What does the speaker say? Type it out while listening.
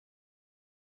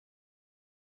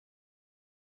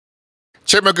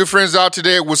Check my good friends out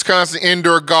today at Wisconsin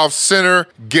Indoor Golf Center.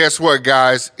 Guess what,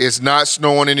 guys? It's not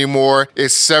snowing anymore.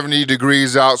 It's 70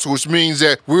 degrees out, so which means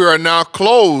that we are now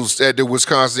closed at the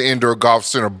Wisconsin Indoor Golf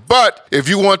Center. But if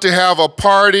you want to have a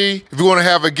party, if you want to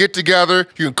have a get-together,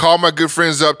 you can call my good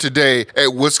friends up today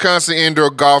at Wisconsin Indoor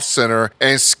Golf Center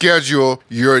and schedule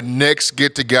your next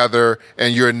get-together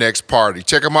and your next party.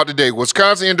 Check them out today,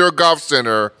 Wisconsin Indoor Golf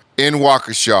Center in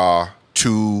Waukesha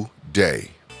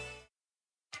today.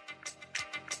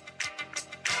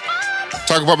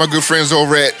 Talk about my good friends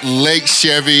over at Lake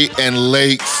Chevy and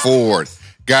Lake Ford.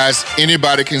 Guys,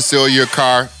 anybody can sell your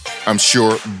car, I'm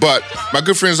sure, but my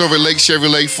good friends over at Lake Chevy,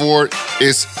 Lake Ford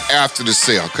is after the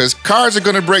sale because cars are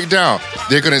going to break down.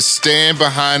 They're going to stand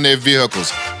behind their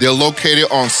vehicles. They're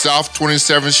located on South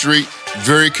 27th Street,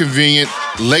 very convenient.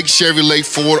 Lake Chevy, Lake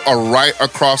Ford are right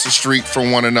across the street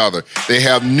from one another. They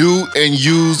have new and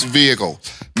used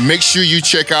vehicles. Make sure you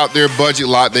check out their budget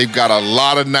lot. They've got a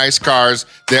lot of nice cars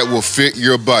that will fit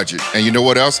your budget. And you know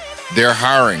what else? They're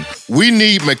hiring. We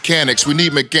need mechanics. We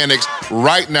need mechanics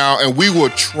right now, and we will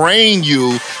train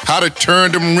you how to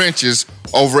turn them wrenches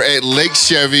over at Lake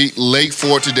Chevy, Lake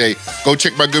Ford today. Go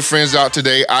check my good friends out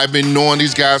today. I've been knowing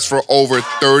these guys for over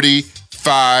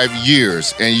 35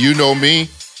 years. And you know me,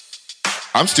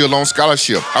 I'm still on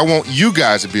scholarship. I want you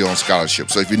guys to be on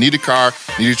scholarship. So if you need a car,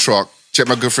 need a truck, check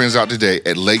my good friends out today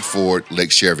at Lake Ford,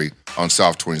 Lake Chevy on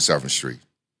South 27th Street.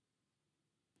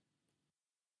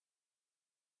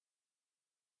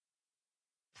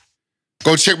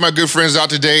 Go check my good friends out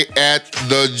today at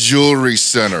the Jewelry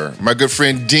Center. My good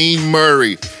friend Dean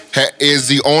Murray is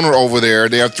the owner over there.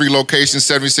 They have 3 locations,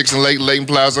 76 and Layton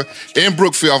Plaza, in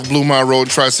Brookfield off Blue Mountain Road,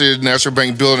 Tri-City National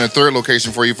Bank Building, and 3rd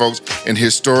location for you folks in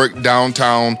historic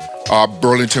downtown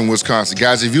Burlington, Wisconsin.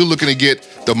 Guys, if you're looking to get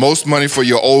the most money for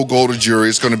your old gold jewelry,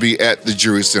 it's going to be at the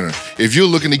Jewelry Center. If you're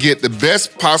looking to get the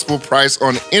best possible price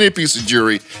on any piece of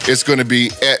jewelry, it's going to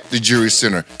be at the Jewelry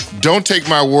Center. Don't take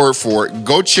my word for it.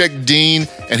 Go check Dean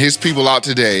and his people out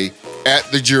today at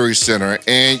the Jewelry Center.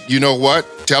 And you know what?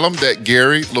 Tell them that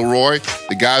Gary, Leroy,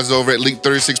 the guys over at Elite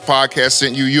 36 Podcast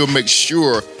sent you. You'll make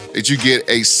sure that you get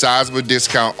a sizable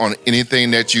discount on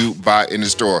anything that you buy in the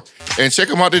store. And check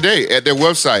them out today at their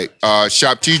website,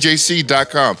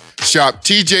 shoptjc.com.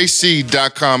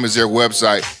 Shoptjc.com is their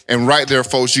website. And right there,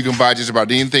 folks, you can buy just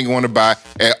about anything you want to buy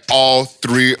at all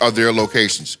 3 of their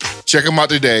locations. Check them out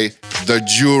today, the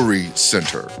Jewelry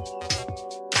Center.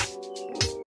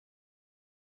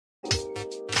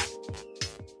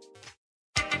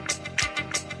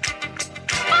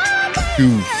 2,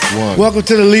 1. Welcome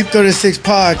to the Elite 36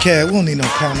 Podcast. We don't need no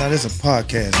countdown. It's a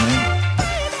podcast,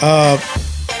 man.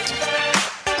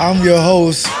 I'm your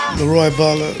host, Leroy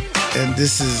Butler, and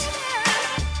this is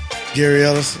Gary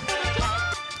Ellerson.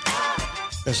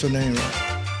 That's your name,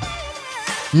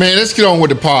 right? Man, let's get on with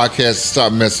the podcast and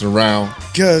stop messing around.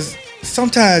 Because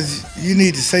sometimes you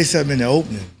need to say something in the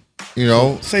opening. You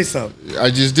know, say something.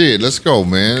 I just did. Let's go,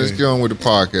 man. Okay. Let's get on with the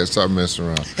podcast. Stop messing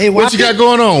around. Hey, what you got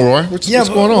going on, Roy? What's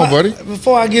going on, buddy?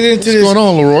 Before I get into what's going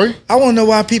on, Leroy? I want to know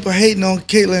why people hating on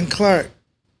Caitlin Clark.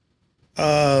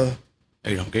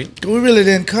 Okay. We really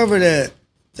didn't cover that.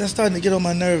 That's starting to get on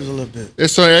my nerves a little bit.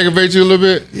 It's starting to aggravate you a little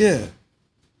bit? Yeah. What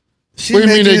do you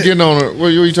mean they're getting on her? What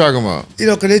are you talking about? You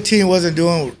know, because their team wasn't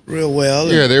doing real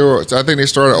well. Yeah, they were. I think they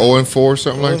started 0-4 or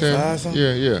something like that. Something?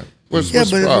 Yeah. What's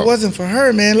but if it wasn't for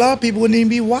her, man, a lot of people wouldn't even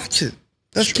be watching.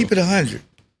 Let's keep it 100.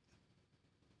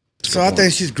 So I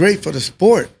think she's great for the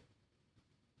sport.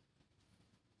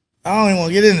 I don't even want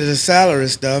to get into the salary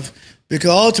stuff because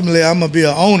ultimately I'm going to be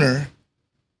an owner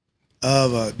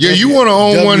of a you want to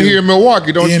own one here in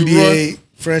Milwaukee, don't you, NBA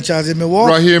franchise in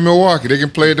Milwaukee. Right here in Milwaukee. They can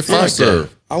play at the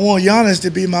 5-serve. I want Giannis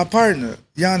to be my partner.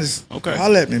 Giannis, okay.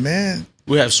 Holler at me, man.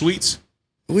 We have suites.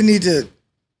 We need to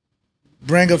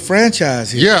bring a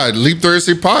franchise here. Yeah, Leap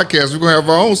 36 Podcast. We're going to have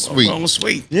our own suite. Our own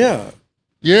suite. Yeah.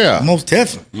 Most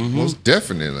definitely. Mm-hmm. Most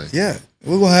definitely. Yeah.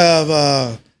 We're going to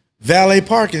have valet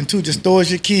parking, too. Just throw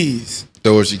us your keys.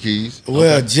 Throw us your keys.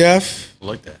 Well, okay. Jeff. I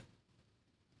like that.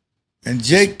 And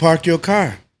Jake park your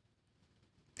car.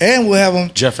 And we'll have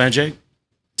them. Jeff and Jake?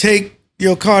 Take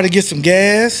your car to get some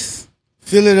gas.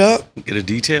 Fill it up. Get it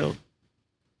detailed.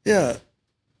 Yeah.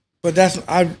 But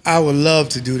I would love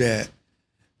to do that.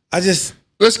 Let's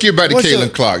get back to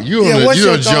Caitlin Clark. You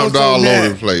done jumped all over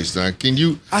the place now.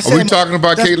 Are we talking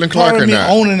about Caitlin Clark or not?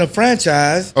 Owning a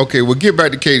franchise. Okay, we'll get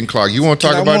back to Caitlin Clark. You want to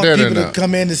talk about that or not? I want people to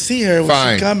come in to see her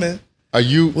when she's coming.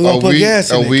 You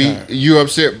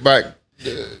upset by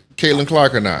Caitlin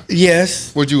Clark or not?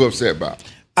 Yes. What you upset about?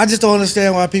 I just don't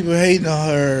understand why people are hating on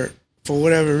her for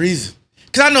whatever reason.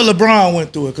 Because I know LeBron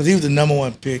went through it because he was the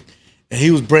 #1 pick and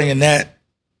he was bringing that.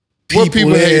 What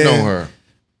people hating on her?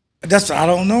 I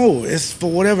don't know. It's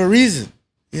for whatever reason,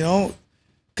 you know.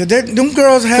 Cause them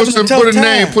girls having a tough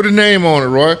time. Put a name on it,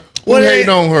 Roy. Who hating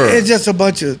on her? It's just a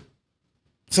bunch of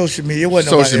social media. It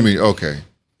wasn't social media. Okay.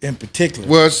 In particular.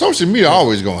 Well, social media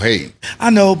always gonna hate.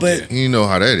 I know, but you know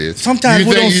how that is. Sometimes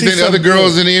you think the other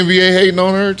girls in the NBA hating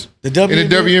on her? In the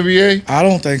WNBA? I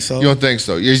don't think so. You don't think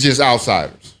so? It's just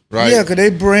outsiders, right? Yeah, because they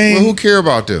bring. Well, who care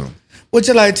about them? Which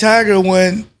is like Tiger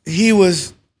when he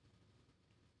was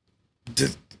to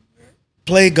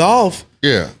play golf.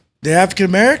 Yeah. The African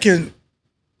American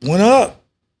went up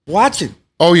watching.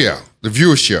 Oh yeah, the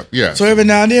viewership. Yeah. So every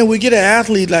now and then we get an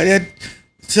athlete like that.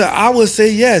 So I would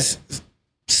say yes.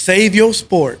 Save your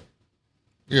sport.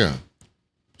 Yeah.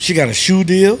 She got a shoe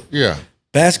deal. Yeah.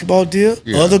 Basketball deal.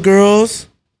 Yeah. Other girls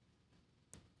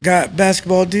got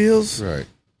basketball deals. Right.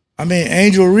 I mean,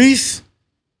 Angel Reese,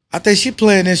 I think she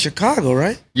playing in Chicago,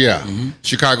 right? Yeah. Mm-hmm.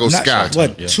 Chicago Sky.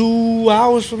 What, 2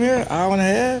 hours from here? Hour and a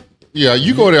half? Yeah,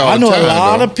 you go there all the time. I know a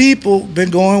lot of people been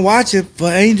going watching for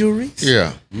Angel Reese.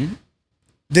 Yeah. Mm-hmm.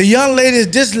 The young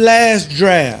ladies, this last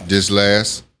draft.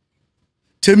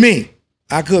 To me,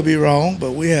 I could be wrong,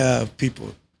 but we have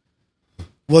people.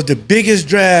 Was the biggest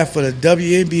draft for the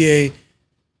WNBA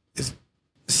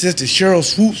since the Cheryl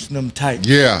Swoops and them type.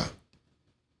 Yeah.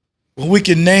 When we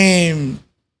can name,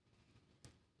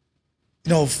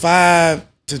 5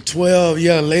 to 12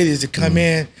 young ladies to come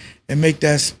in and make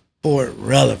that sport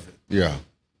relevant. Yeah.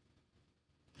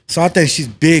 So I think she's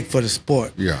big for the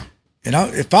sport. Yeah. And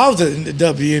if I was in the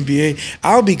WNBA,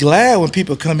 I would be glad when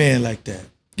people come in like that.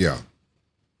 Yeah.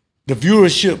 The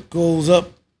viewership goes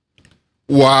up.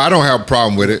 Well, I don't have a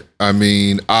problem with it. I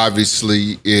mean,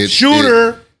 obviously,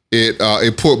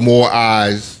 it put more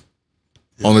eyes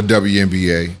on the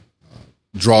WNBA,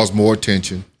 draws more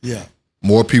attention. Yeah,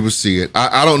 more people see it.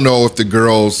 I don't know if the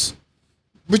girls,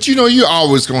 but you're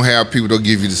always gonna have people that'll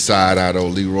give you the side eye, though,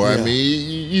 Leroy. Yeah. I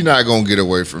mean, you're not gonna get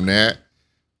away from that.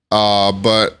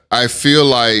 But I feel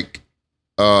like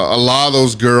a lot of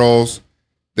those girls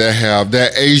that have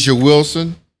that Asia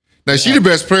Wilson. Now, she's the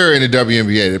best player in the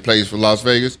WNBA that plays for Las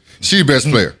Vegas. She's the best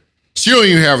player. She don't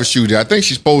even have a shoe deal. I think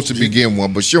she's supposed to be getting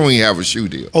one, but she don't even have a shoe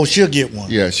deal. Oh, she'll get one.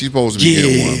 Yeah, she's supposed to be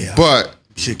getting one. But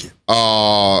she'll get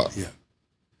I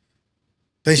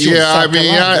think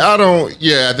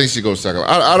she goes second.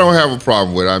 I don't have a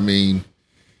problem with it. I mean,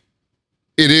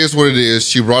 it is what it is.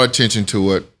 She brought attention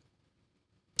to it.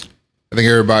 I think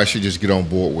everybody should just get on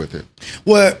board with it.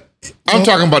 Well, I'm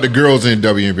talking about the girls in the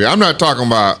WNBA. I'm not talking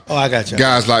about I got you.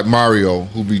 Guys like Mario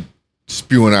who be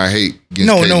spewing our hate against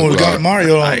Mario don't.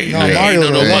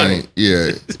 Nobody.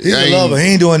 Yeah. He's a lover. He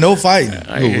ain't doing no fighting.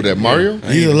 Who, that Mario?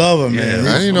 He's a lover, man.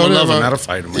 I didn't know that. Not a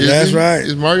fighter, man. That's right.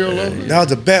 Is Mario a lover? That was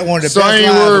the bet, one of the best. So I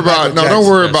ain't worried about, don't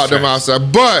worry about them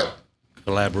outside. But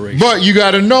collaboration. But you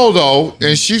got to know, though,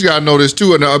 and she's got to know this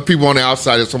too, and the other people on the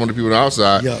outside, and some of the people on the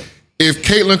outside. Yeah. If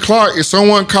Caitlin Clark, if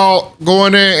someone go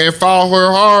in there and foul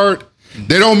her hard,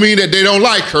 they don't mean that they don't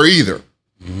like her either.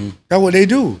 That's what they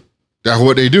do. That's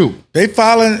what they do. They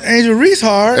fouling Angel Reese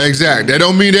hard. Exactly. That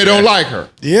don't mean they don't like her.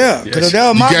 Yeah. Because if that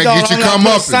was my dog, get your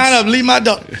comeuppance. Sign up, leave my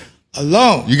dog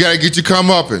alone. You got to get your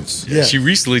comeuppance. Yeah. She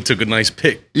recently took a nice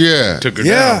pick. Yeah. Took her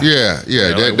down. Yeah.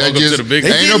 That just to the big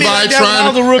ain't nobody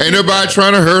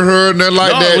trying to hurt her and nothing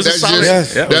like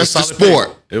that. That's the sport.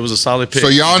 Pick. It was a solid pick. So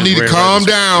y'all need to calm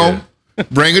down,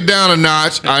 bring it down a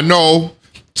notch. I know.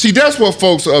 See, that's what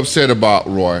folks are upset about,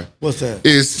 Roy. What's that?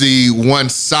 It's the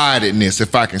one-sidedness,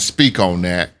 if I can speak on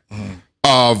that,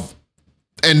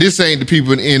 and this ain't the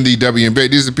people in the WNBA,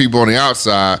 these are people on the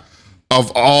outside,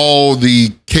 of all the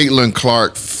Caitlin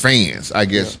Clark fans, I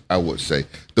guess I would say.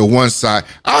 The one side,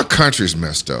 our country's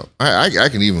messed up. I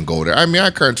can even go there. I mean,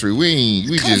 our country, we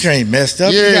just ain't messed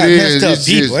up. Yeah, you got it messed up is.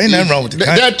 people. Ain't nothing wrong with the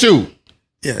country. That too.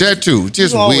 Yeah. That too.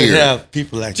 Just you always weird. Have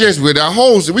people like just that. with our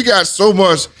hoes, we got so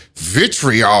much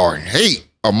vitriol and hate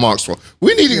amongst us.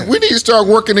 We need to start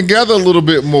working together a little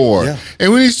bit more,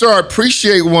 and we need to start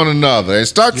appreciate one another and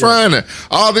start trying to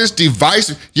all this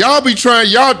divisive. Y'all be trying.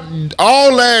 Y'all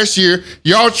all last year.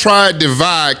 Y'all tried to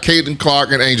divide Caitlin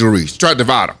Clark and Angel Reese. Tried to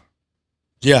divide them.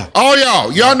 Yeah. All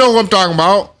y'all know who I'm talking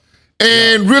about.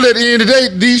 And really, at the end of the day,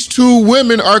 these two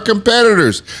women are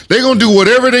competitors. They're going to do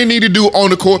whatever they need to do on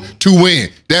the court to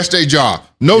win. That's their job.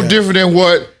 No different than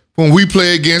when we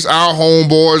play against our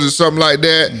homeboys or something like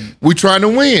that, we trying to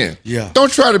win. Yeah.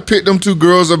 Don't try to pit them two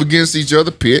girls up against each other.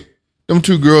 Pit them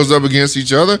two girls up against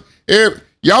each other.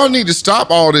 Y'all need to stop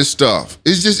all this stuff.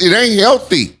 It's just, it ain't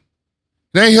healthy.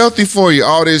 It ain't healthy for you,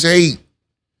 all this hate.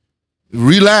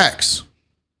 Relax.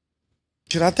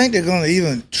 I think they're going to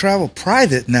even travel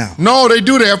private now. No, they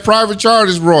do. They have private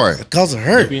charters, Roy. Because of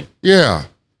her. Yeah.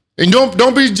 And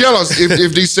don't be jealous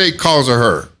if they say cause of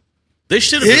her. They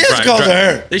should have It been is cause of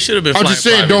her. They should have been I'm flying just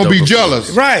saying, private, don't though, be before. jealous.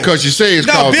 Right. Because you say it's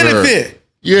No, cause of her. benefit.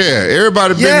 Yeah,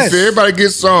 everybody benefit. Everybody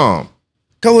gets some.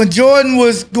 Because when Jordan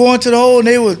was going to the hole and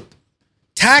they were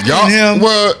tackling him,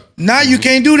 Well, now you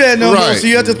can't do that no more. Right. So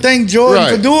you have to thank Jordan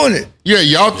Right. for doing it. yeah,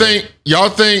 y'all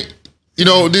think, you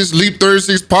know, this Leap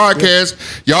 36 podcast,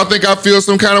 y'all think I feel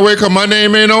some kind of way because my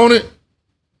name ain't on it?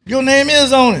 Your name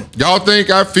is on it. Y'all think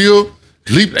I feel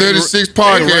Leap 36 They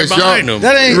right podcast? behind Y'all, them.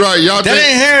 That ain't Right, y'all that think-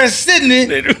 ain't Harris Sidney,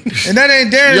 and that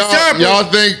ain't Darren Sharper. y'all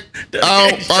think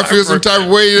I feel some type of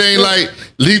way? It ain't like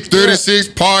Leap 36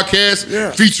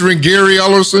 podcast featuring Gary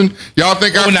Ellerson. Y'all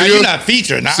think I Oh, now feel? you're not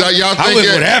featuring. So y'all I think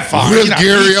wouldn't go that far. With You're not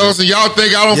Gary featuring. Ellerson, y'all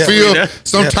think I don't Yeah. feel Yeah.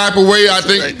 some type of way? I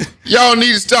think y'all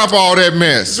need to stop all that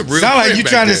mess. Real Sound like quick you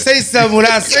back trying to there. say something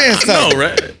without saying I something. know,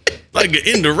 right? Like an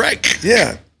indirect.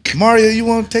 Yeah. Mario, you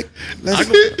want to take? I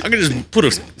can just put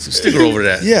a sticker over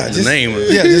that. Yeah, the just name.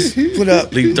 Yeah, just put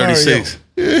up Leap Mario. 36.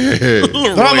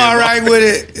 But I'm all right with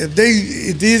it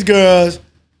if these girls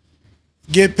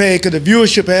get paid because the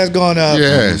viewership has gone up.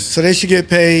 Yes. So they should get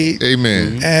paid.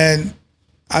 Amen. And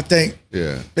I think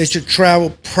Yeah. they should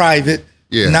travel private,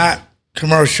 not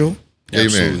commercial,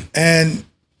 Amen. and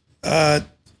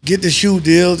get the shoe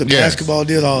deals, the Yes. basketball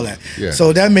deals, all that. Yeah.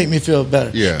 So that make me feel better.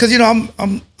 Yeah. Because I'm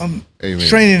Amen.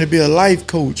 training to be a life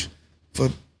coach for.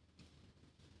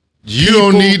 You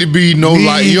don't need to be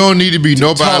you don't need to be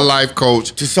nobody talk life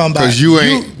coach to somebody. because you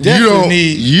ain't You definitely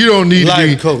need you don't need to life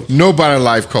be coach. nobody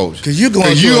life coach 'Cause you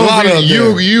going through a lot of you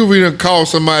them. you be to call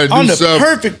somebody to I'm do the something.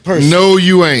 perfect person. No,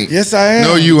 you ain't. Yes, I am.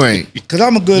 No, you ain't. Because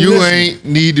I'm a good You listener. ain't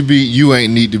need to be. You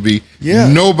ain't need to be. Yeah.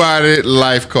 Nobody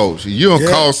life coach. You don't Yeah.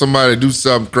 call somebody to do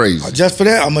something crazy. Just for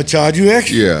that, I'm gonna charge you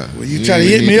extra. Yeah. When you You try to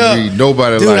hit need me to up, be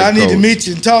nobody dude, life I need to coach. meet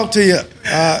you and talk to you.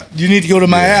 You need to go to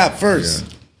my app first.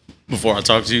 Before I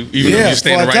talk to you, even if Yeah, you're before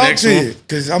standing I right talk next to to you, him.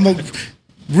 because I'm gonna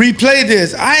replay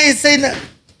this. I ain't say nothing.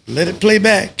 Let it play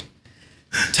back.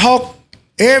 Talk.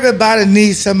 Everybody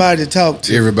needs somebody to talk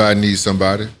to Everybody needs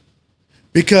somebody.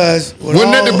 because with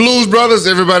Wasn't that all- the Blues Brothers?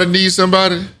 Everybody needs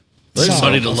somebody.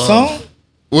 Somebody to a love. song?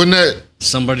 Wasn't that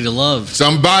Somebody to love.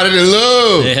 somebody to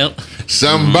love? Yep.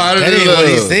 Somebody That to ain't love. what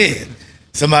he said.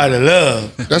 Somebody to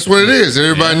love. That's what it is.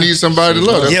 Everybody needs somebody to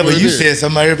love. That's Yeah, what but it you is. said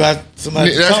somebody about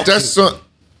somebody to talk That's to. some.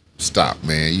 Stop,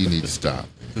 man. You need to stop.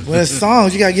 Well, it's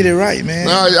songs, you gotta get it right, man.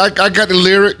 No, I got the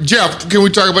lyric. Jeff, can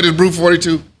we talk about this Brew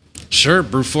 42? Sure,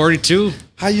 Brew 42.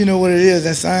 How you know what it is?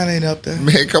 That sign ain't up there.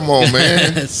 Man, come on,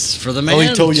 man. It's for the man. Oh,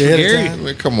 he told you It's for ahead of Gary. time?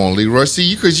 Man, come on, Leroy.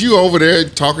 See, because you over there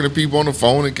talking to people on the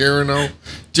phone and carrying on.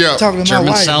 Jeff, Talking to my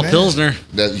German wife, style man. Pilsner.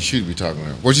 that you should be talking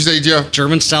about. What'd you say, Jeff?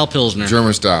 German style Pilsner.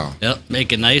 German style. Yep.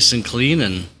 Make it nice and clean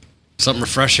and something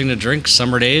refreshing to drink.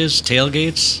 Summer days,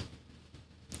 tailgates.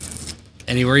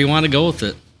 Anywhere you want to go with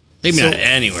it. Maybe So- not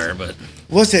anywhere, but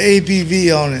What's the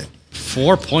ABV on it?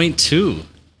 4.2.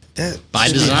 That By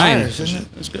should be design. higher, shouldn't it?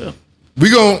 That's good. We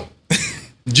gon'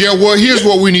 Jeff, well, here's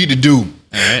what we need to do.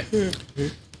 All right.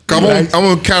 I'm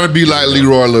gonna kind of be like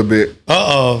Leroy a little bit.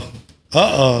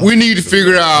 We need to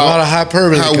figure A lot of out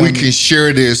hyperbole. how we coming. can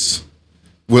share this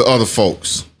with other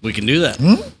folks We can do that.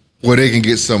 where they can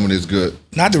get some of this good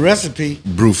Not the recipe.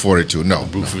 Brew 42. No,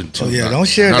 no. Oh yeah, don't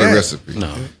share Not that. a recipe.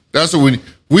 No. That's what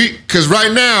because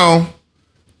right now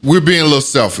we're being a little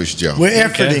selfish, Joe. We're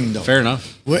Okay. efforting though. Fair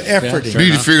enough. We're efforting. fair We need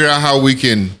to enough. figure out how we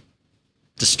can,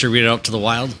 Distribute it out to the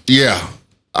wild.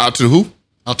 out to who?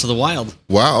 Out to the wild.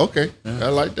 Wow, okay. I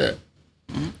like that.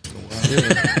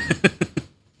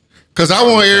 Because I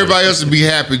want everybody else to be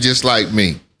happy just like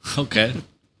me. Okay.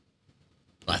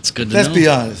 That's good to Let's know. be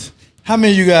honest. How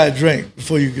many you gotta drink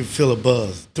before you can feel a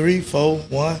buzz? 3, 4,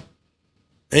 1,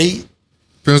 8?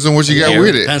 Depends on what you got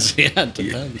with it. Depends, yeah, it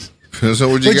depends. Depends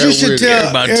on what you But got you should with tell. it.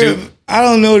 About two. I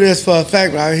don't know this for a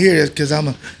fact, but I hear this because I'm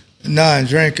a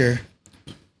non-drinker.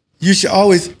 You should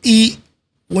always eat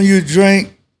when you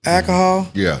drink alcohol.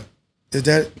 Yeah. Does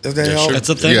that help? sure. That's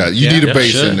a thing. Yeah, you need a Yeah,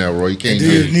 base should. in there, Roy. You can't Do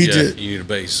you get, need Yeah, to? you need a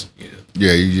base. Yeah.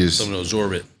 yeah, you just Something to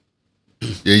absorb it.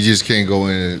 you just can't go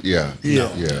in and Yeah. yeah.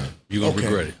 You're going to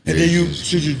regret it. And Yeah, then you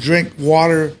should you drink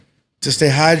water to stay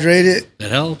hydrated?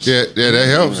 That helps. Yeah, that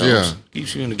helps, yeah.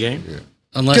 Keeps you in the game.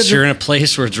 Unless 'Cause you're in a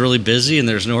place where it's really busy and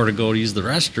there's nowhere to go to use the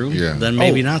restroom, Yeah. then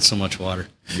maybe Oh. not so much water.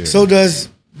 So does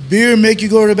beer make you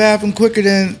go to the bathroom quicker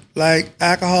than like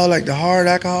alcohol, like the hard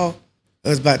alcohol?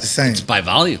 Or it's about the same. It's by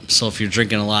volume. So if you're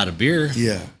drinking a lot of beer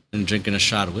Yeah. and drinking a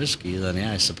shot of whiskey, then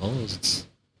yeah, I suppose it's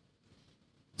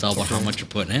all about how much you're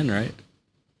putting in, right?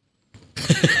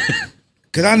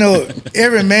 Because I know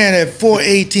every man at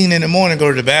 4:18 in the morning go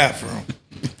to the bathroom.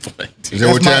 Is that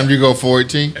what That's time my- you go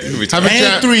 418? How many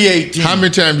And times 3:18. How many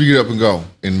times you get up and go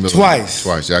in the middle? Twice.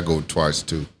 Twice. I go twice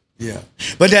too. Yeah.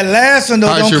 But that last one, though,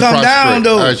 How's don't your come props down, grade?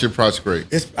 though. How's your props grade?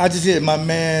 I just hit my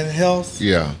man health.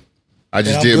 Yeah. I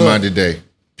just I'm did good. mine today.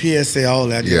 PSA, all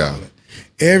that. Yeah. All that.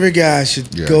 Every guy should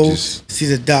go see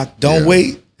the doctor. Don't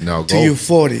wait till you're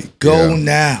 40. Go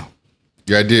now.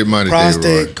 Yeah, I did mine today,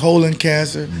 Prostate, Roy. colon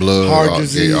cancer, Blood, heart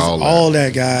disease, all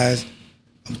that, guys.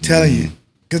 I'm telling you.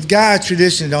 Because guys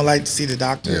traditionally don't like to see the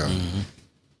doctor. Yeah.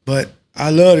 But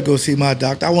I love to go see my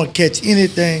doctor. I want to catch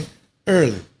anything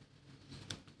early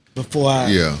before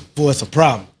it's a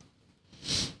problem.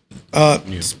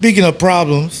 Speaking of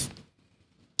problems,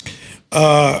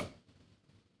 a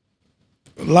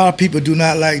lot of people do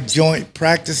not like joint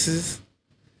practices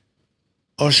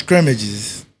or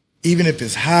scrimmages, even if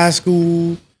it's high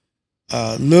school,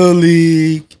 little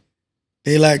league.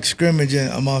 They like scrimmaging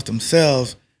amongst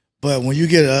themselves. But when you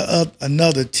get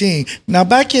another team, now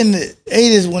back in the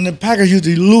 80s when the Packers used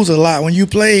to lose a lot, when you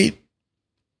played,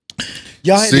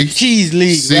 y'all had the cheese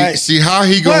league, right? See how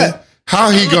he gonna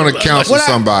counsel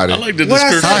somebody? I like the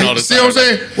description all the time. See what I'm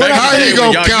saying? How he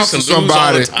gonna counsel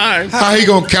somebody? How he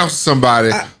gonna counsel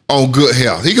somebody on good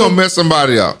health? He gonna mess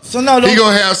somebody up. So no, he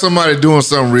gonna have somebody doing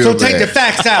something real bad. So take the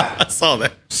facts out. I saw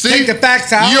that. Take the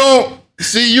facts out. You don't.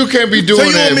 See, you can't be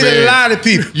doing that, man. So you want me to lie to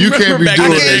people? You can't be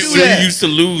doing that. When you used to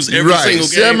lose every single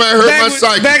game. That man hurt my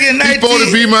psyche. Back in 19... He supposed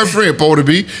to be my friend.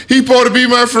 He supposed to be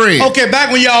my friend. Okay, back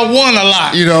when y'all won a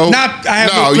lot. You know? Now I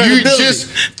have no you credibility.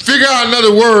 just figure out another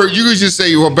word. You could just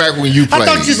say, well, back when you played.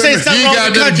 I thought you said something wrong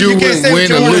with the country. You got nothing to do with win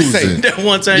or losing. That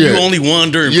one time you only won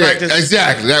during practice.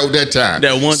 Exactly. That time.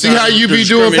 That one time. See how you be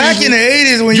doing? Back in the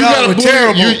 80s when y'all were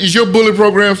terrible. Is your bully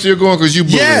program still going? Because you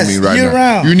bullying me right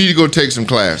now. You need to go take some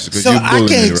classes. So I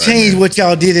can't change what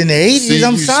y'all did in the 80s. See,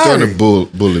 I'm sorry. You're starting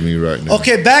to bully me right now.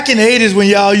 Okay, back in the 80s when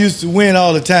y'all used to win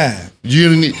all the time.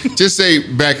 You need just say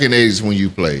back in the 80s when you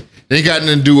played. They ain't got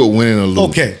nothing to do with winning or losing.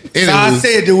 Okay, so I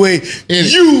said the way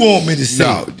you want me to say.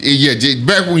 No,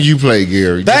 back when you played,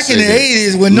 Gary. Back in the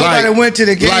 80s when nobody went to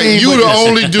the game. Like you the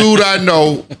only dude I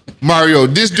know, Mario.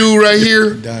 This dude right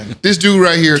here,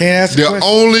 the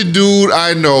only dude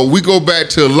I know. We go back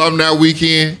to alumni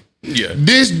weekend. Yeah.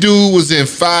 This dude was in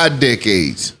 5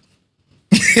 decades.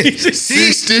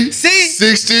 60s,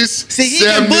 60s,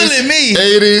 70s,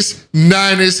 80s,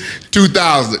 90s,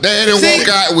 2000s. They had to walk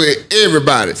out with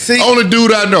everybody. Only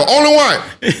dude I know. Only one.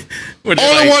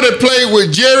 Only one that played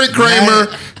with Jerry Kramer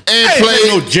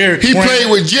He played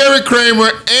with Jerry Kramer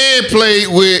and played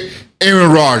with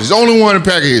Aaron Rodgers. Only one in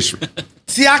Packer history.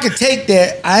 See, I can take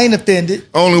that. I ain't offended.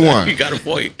 Only one. You got a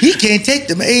point. He can't take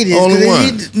them 80s. Only one.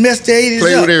 He messed the 80s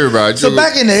Played up. with everybody. So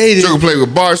back in the 80s. Joker played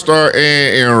with Bart Starr and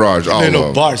Aaron Rodgers. All Ain't of no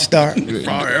them. Bart Starr.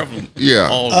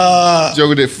 Yeah.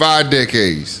 Joker did 5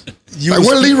 decades. Like,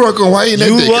 what Leroy going? Why ain't that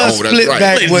decade? Was split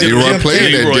back with Leroy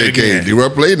played in that decade. Leroy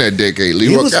played in that decade.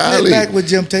 Leroy he was split back with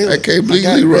Jim Taylor. I can't believe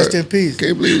Leroy. Rest in peace.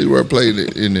 Can't believe Leroy played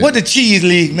in it. What the Cheese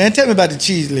League, man? Tell me about the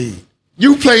Cheese League.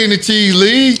 You play in the Cheese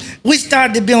League? We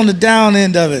started to be on the down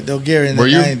end of it, though, Gary, in the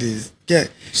 90s. Yeah.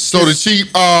 So the Cheese...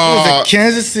 it was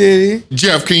Kansas City.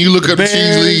 Jeff, can you look up the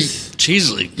Cheese League?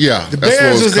 Cheese League. Yeah, the that's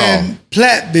Bears what it's was called. in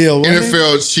Platteville,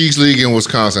 NFL Cheese League in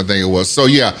Wisconsin, I think it was. So,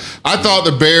 yeah, I thought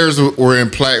the Bears were in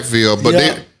Platteville, but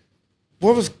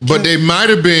they might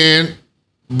have been...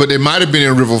 But they might have been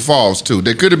in River Falls too.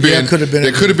 They could have been. They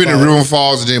could have been in River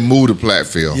Falls and then moved to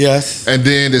Platteville. Yes. And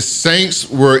then the Saints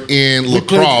were in La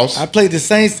Crosse. I played the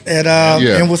Saints at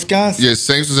in Wisconsin. Yeah,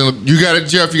 Saints was in. You got it,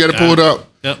 Jeff. You got to pull it up.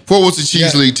 Yep. What was the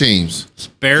Cheese League teams?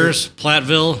 Bears,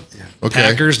 Platteville. Okay.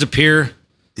 Packers, De Pere.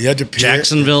 Yeah, De Pere.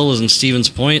 Jacksonville was in Stevens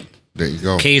Point. There you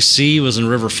go. KC was in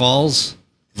River Falls.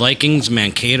 Vikings,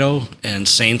 Mankato, and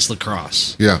Saints, La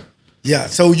Crosse. Yeah. Yeah.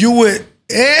 So you would.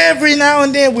 Every now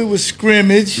and then we would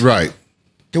scrimmage. Right.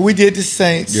 Cause we did the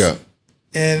Saints. Yeah.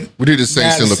 And we did the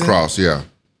Saints Madison. in La Crosse, yeah.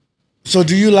 So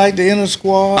do you like the inter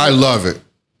squad? I love it.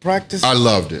 Practice? I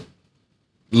loved it.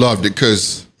 Loved it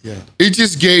because it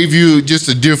just gave you just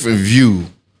a different view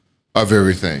of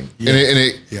everything. Yeah.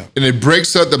 And it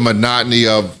breaks up the monotony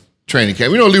of training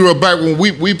camp. You know, Leroy, back when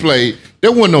we played,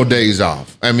 there wasn't no days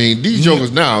off. I mean, these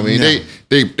jokers now, I mean,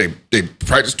 they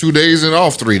practice 2 days and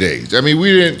off 3 days. I mean,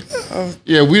 we didn't.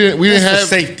 We didn't have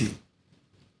safety.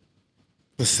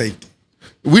 For safety.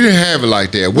 We didn't have it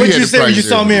like that. What did you say when you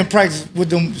saw me in practice with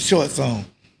them shorts on?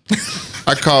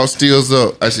 I called Steels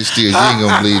up. I said, Steels, you ain't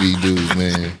gonna believe these dudes,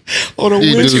 man.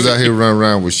 These dudes out here running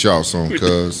around with shorts on,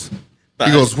 cuz.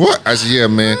 He goes, what? I said, yeah,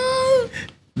 man.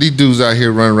 These dudes out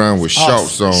here running around with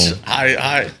shorts on.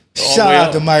 Shout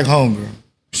out to Mike Holmgren.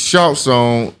 Shorts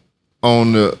on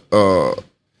the.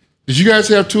 Did you guys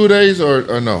have 2 days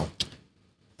or no?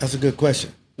 That's a good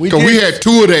question. Because we had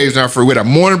 2 days now for we had a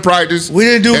morning practice. We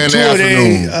didn't do 2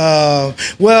 days.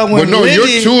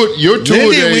 Your 2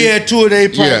 days. We had 2 day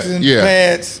practice in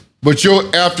pads. But your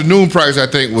afternoon practice, I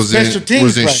think, was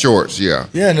in shorts. Yeah.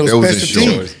 Yeah, and it was special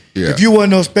teams. Yeah. If you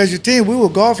wasn't no special team, we were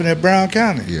golfing at Brown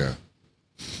County. Yeah.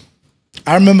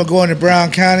 I remember going to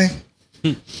Brown County.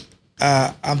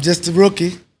 I'm just a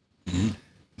rookie. Mm-hmm.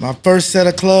 My first set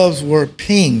of clubs were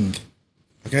Ping.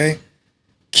 Okay.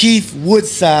 Keith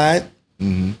Woodside.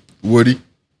 Mm-hmm. Woody.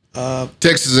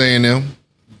 Texas A&M.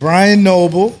 Brian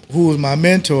Noble, who was my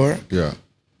mentor. Yeah.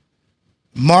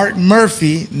 Mark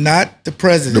Murphy, not the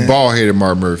president. The ball-headed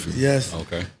Mark Murphy. Yes.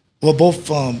 Okay. Well, both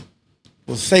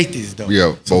safeties, though.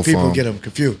 Yeah, so both people get them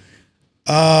confused.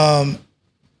 What's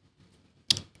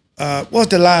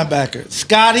the linebacker?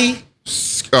 Scotty?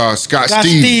 Scott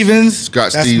Stevens.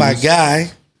 Scott That's Stevens. my guy.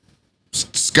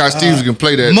 Scott Stevens can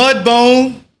play that.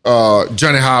 Mudbone.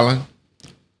 Johnny Holland.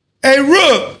 Hey,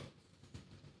 Rook.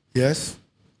 Yes.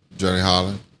 Johnny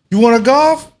Holland. You want to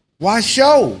golf? Why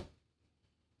show?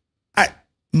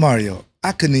 Mario,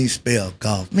 I couldn't even spell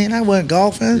golf. Man, I wasn't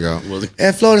golfing. Yeah.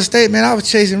 At Florida State, man, I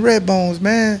was chasing red bones,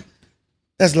 man.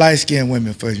 That's light-skinned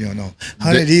women for you don't know.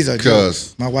 Honey, these are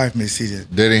jokes. My wife may see this.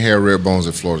 They didn't have red bones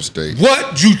at Florida State.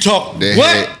 What? You talk?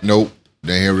 Nope.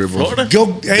 They had red bones. Florida? Go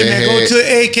to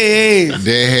AKAs.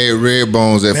 They had red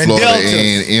bones at Florida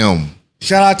A&M.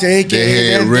 Shout out to AKA.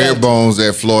 They had red bones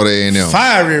at Florida A&M.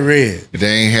 Fiery red.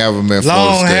 They ain't have them at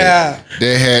Long Florida State. hair.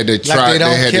 They had the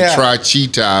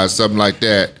tri-cheetah or something like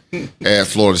that at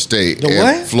Florida State. The at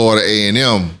what? Florida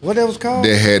A&M. What that was called?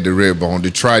 They had the red bone, the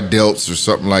tri-delts or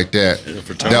something like that.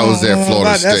 That was at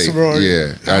Florida State.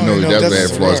 Yeah, I know that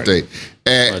was at Florida State.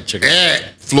 At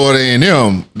Florida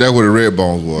A&M, that's where the red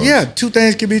bones was. Yeah, two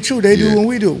things can be true. They do when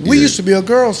we do. We used to be a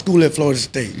girls' school at Florida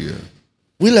State. Yeah.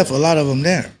 We left a lot of them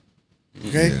there.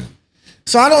 Okay? Yeah.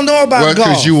 So I don't know about golf. Well,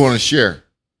 because you want to share.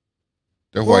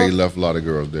 That's why you left a lot of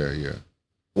girls there, yeah.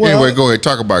 Well, anyway, go ahead.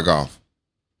 Talk about golf.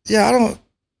 Yeah,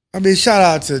 shout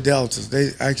out to the Deltas.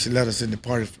 They actually let us in the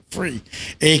party for free.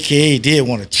 AKA did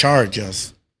want to charge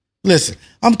us. Listen,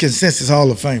 I'm Consensus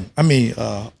Hall of Fame.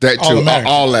 That too.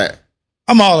 All that.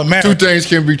 I'm All-American. Two things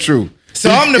can be true. So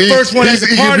I'm the first one at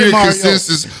the party, Mario. Mario. He can be a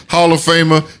Consensus Hall of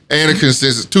Famer and a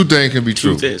Consensus. Two things can be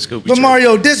true. But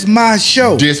Mario, this is my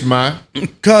show. This mine?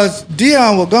 Because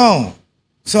Dion was gone.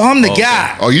 So I'm the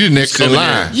guy. Oh, you the next in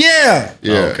line. Yeah.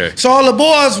 Yeah. Oh, okay. So all the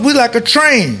boys, we like a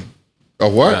train. A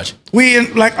what? Gotcha.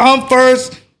 I'm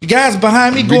first. You guys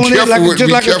behind me going in just like a train.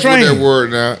 Be careful with that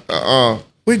word now.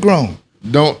 We grown.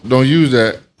 Don't use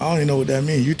that. I don't even know what that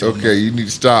means. You talking about? You need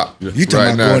to stop. You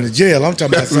talking about going to jail. I'm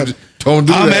talking about something. Don't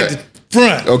do that. I'm at the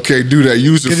front. Okay, do that.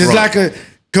 Use the front. Because it's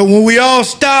because when we all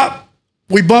stop,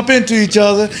 we bump into each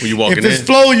other. When you walking if it's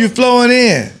flow, you flowing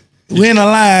in. We in a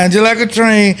line, just like a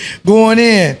train going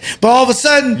in. But all of a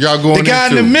sudden, the guy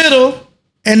in the middle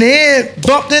and the end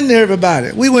bumped into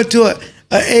everybody. We went to a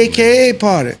AKA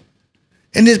party.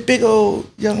 And this big old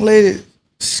young lady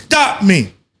stopped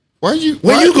me. Where you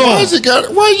going?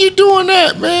 Why are you doing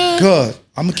that, man? Because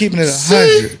I'm keeping it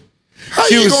 100. How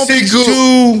she you was gonna be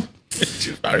good?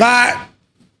 6'2", about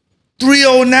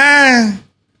 309.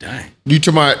 Dang. You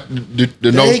talking about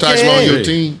the nose tackle on your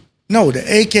team? No, the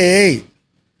AKA.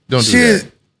 Don't do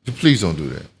that. Please don't do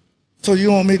that. So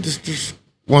you want me to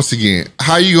once again,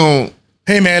 how you gonna...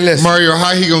 Hey, man, listen. Mario,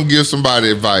 how he gonna give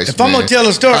somebody advice, If I'm gonna tell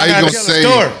a story, I gotta tell a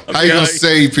story. How you gonna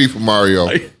save people, Mario?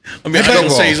 I don't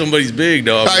say somebody's big,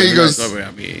 dog.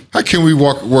 How can we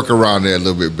work around that a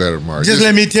little bit better, Mario? Just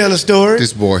let me tell a story.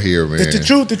 This boy here, man. It's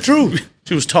the truth.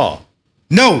 She was tall.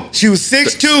 No, she was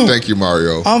 6'2". Thank you,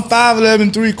 Mario. I'm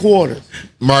 5'11", 3/4.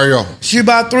 Mario. She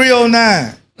about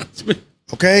 309.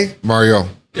 Okay? Mario.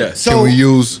 Yeah. So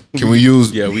can we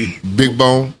use big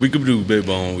bone? We could do big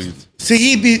bone. See,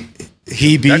 he be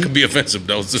that could be offensive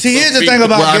though. See, here's the thing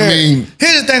about Gary.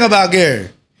 Here's the thing about Gary.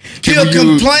 He'll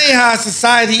complain how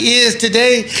society is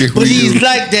today, but he's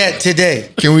like that today.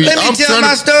 Let me tell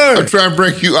my story. I'm trying to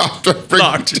bring you out.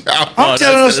 I'm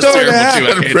telling a story that happened.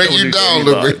 I'm trying to bring you down a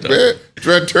little bit, man.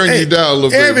 Trying to turn you down a little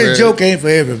bit, man. Every joke ain't for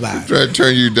everybody. Trying to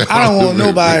turn you down. I don't want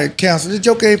nobody to cancel. This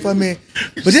joke ain't for me.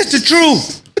 But it's the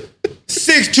truth.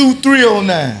 6'2",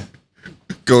 309.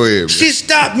 Go ahead, man. She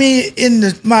stopped me in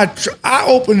I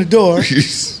opened the door.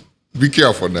 Be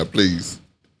careful now, please.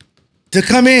 To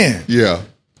come in. Yeah.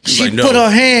 She put her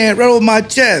hand right over my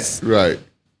chest. Right.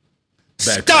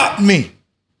 Stopped me.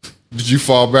 Did you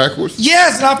fall backwards?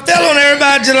 Yes, and I fell on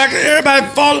everybody just like everybody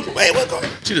falling. Wait, what's going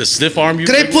on? She just stiff arm you?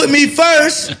 Because they put me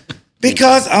first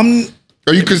because I'm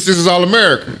Are you considered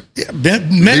All-American? Yeah,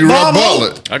 Leroy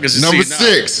Butler. I can just number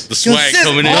see 6. the swag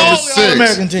coming in. Number 6.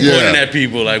 All-American team. Yeah. Pointing at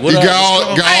people like, what You up?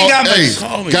 got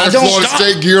I don't Florida stop.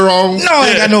 State gear on. No, I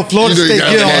ain't got no Florida You State got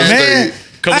gear on, Florida man. State.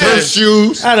 Come Turf on.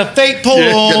 shoes. I had a fake polo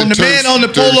Yeah, on. got The the man turf- on the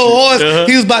turf polo shoes. horse,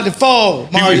 he was about to fall,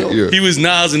 Mario. Yeah. He was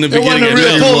Nas in the It wasn't beginning a of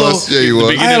real Belly. polo. Yeah, he was.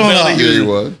 The beginning I of had Belly, on Yeah, he he was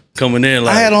was. coming in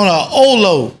like. I had on a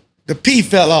Olo. The P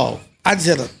fell off. I just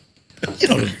had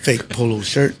the fake polo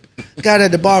shirt. Got it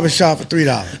at the barbershop for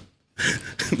 $3.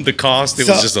 the cost, it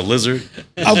So- was just a lizard.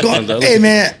 I'm going, hey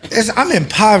man, I'm in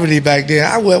poverty back then.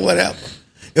 I wear whatever.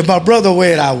 If my brother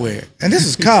wear it, I wear it. And this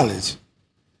is college.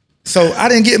 So I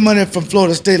didn't get money from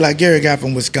Florida State like Gary got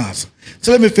from Wisconsin.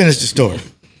 So let me finish the story.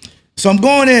 So I'm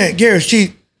going in, Gary,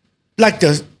 she like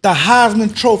the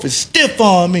Heisman Trophy stiff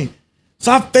on me.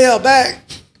 So I fell back.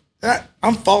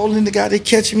 I'm falling, the guy, they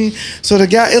catch me. So the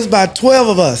guy, it's about 12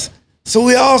 of us. So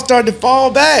we all started to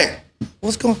fall back.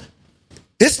 What's going on?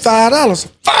 It's $5.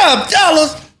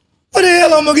 $5? What the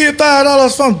hell I'm gonna get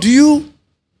 $5 from? Do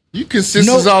you consist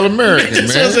No. as All-American, That's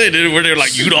what I'm man. saying. Where they're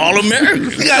like, you the All-American.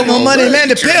 We got no money, man.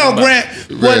 The Pell Grant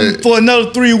wasn't for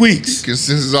another 3 weeks. Consist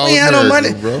as We ain't had no money.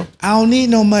 All-American, bro. I don't need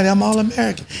no money. I'm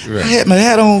All-American. Right. I had my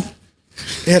hat on.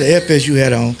 It had an FSU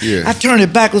hat on. Yeah. I turned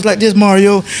it backwards like this,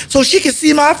 Mario, so she could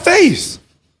see my face.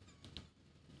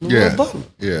 Yeah, Butler.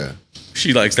 yeah.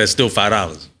 She likes that still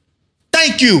 $5.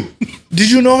 Thank you.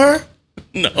 Did you know her?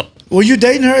 No. Were you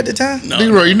dating her at the time? No.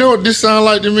 Leroy, you know what this sound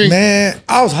like to me? Man,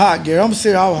 I was hot, Gary. I'm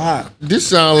serious. I was hot. This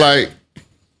sound like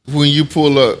when you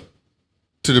pull up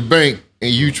to the bank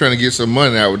and you trying to get some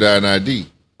money out without an ID.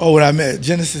 Oh, when I met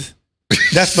Genesis?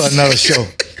 That's for another show.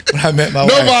 When I met my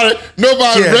wife.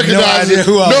 Nobody She had no recognizing idea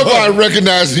who I nobody was.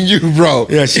 recognizing you, bro.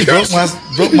 Yeah, she broke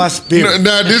my spirit.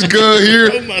 Now this girl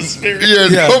here, My spirit.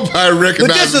 Yeah. nobody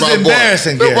recognizes was my boy.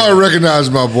 embarrassing, Gary. Nobody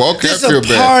recognizes my boy. Okay, This I feel a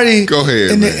bad. party Go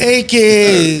ahead, in man. the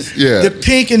AKAs, Yeah. the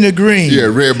pink and the green. Yeah,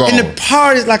 red ball. And the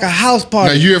party's like a house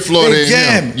party. Now you in Florida They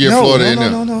A&M. jam. You in No, Florida no,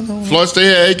 A&M. no, no, no, no. Florida State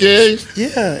had AKAs?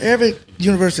 Yeah, every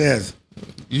university has it.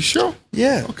 You sure?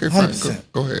 Yeah, Okay, fine. 100%.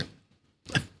 Go ahead.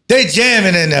 They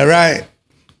jamming in there, right?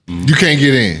 You can't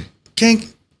get in.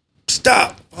 Can't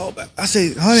stop. Oh, I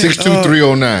say, honey.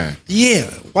 62309. Yeah,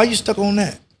 why you stuck on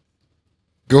that?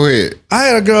 Go ahead. I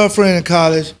had a girlfriend in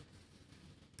college.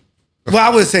 Well,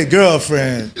 I would say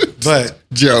girlfriend, but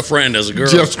Jeff. Friend as a girl.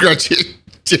 Jeff Scratchy.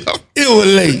 Jeff. it was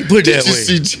late. Put it Did that you way.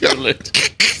 see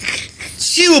Jeff?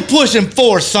 She was pushing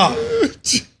 4 something.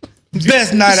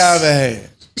 Best night I ever had.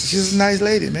 She's a nice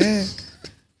lady, man.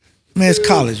 Man, it's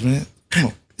college, man. Come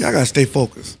on. Y'all gotta stay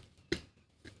focused.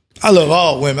 I love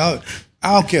all women.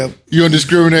 I don't care. You don't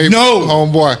discriminate? No.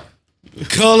 Homeboy.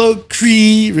 Color,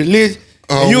 creed, religion.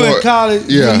 Oh, you in boy. college,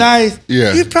 Yeah. you're nice.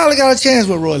 Yeah. You probably got a chance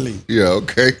with Roy Lee. Yeah,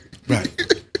 okay. Right.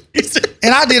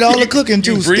 And I did all the cooking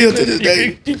too, still to this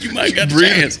day. You might got a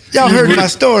breathing. chance. Y'all heard my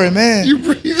story, man. You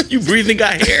breathing? You breathing,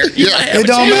 got hair. You Yeah. might have It a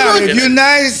don't chance. matter. If you're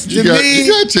nice to You got me,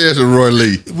 a chance with Roy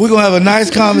Lee. we're gonna have a nice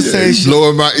conversation.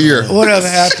 Blowing my ear. Whatever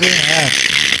happened,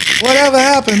 happened. Whatever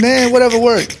happened, man. Whatever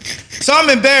worked. So I'm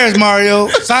embarrassed, Mario.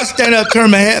 So I stand up,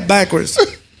 turn my head backwards,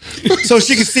 so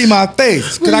she can see my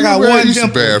face. Cause I got Man, one use the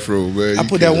dimple. bathroom, man. I You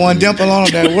put that can't- one dimple on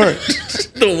her. That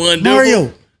worked. The one Mario,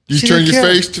 double. You she turn didn't your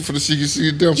care. face for the so you can see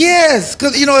your dimple. Yes,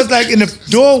 cause it's like in the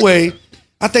doorway.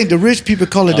 I think the rich people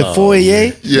call it the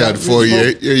foyer. Yeah, the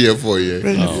foyer. Yeah, foyer.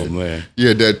 Oh man.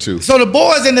 Yeah, that too. So the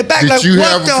boys in the back Did like, you what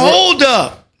have the a fo- hold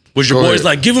up? Was your Go boys ahead.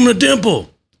 like, give him a dimple?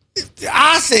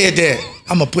 I said that.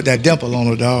 I'm gonna put that dimple on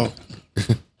her, dog.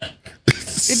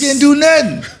 It didn't do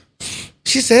nothing.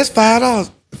 She said it's $5.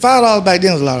 $5 back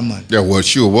then was a lot of money. Yeah, well,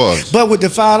 sure was. But with the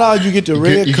 $5, you get the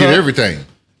red You cup, get everything.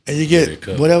 and you get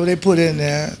cup. whatever they put in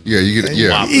there. Yeah, you get. And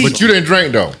Yeah, you eat. but you didn't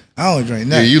drink though. I don't drink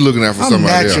Yeah, nothing. you looking out for I'm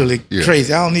somebody else. naturally Yeah.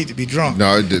 crazy. I don't need to be drunk.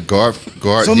 No, it did. God,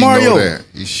 So, he Mario, know that.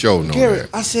 He sure know Gary, that.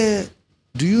 I said,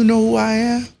 do you know who I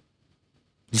am?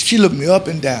 She looked me up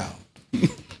and down.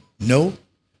 No,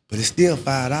 but it's still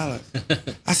 $5.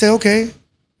 I said, okay.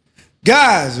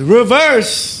 Guys,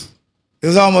 reverse. It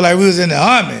was almost like we was in the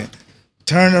army.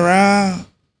 Turn around.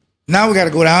 Now we got to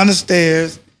go down the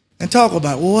stairs and talk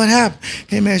about, well, what happened?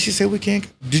 Hey, man, she said we can't.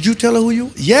 Did you tell her who you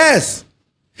were? Yes.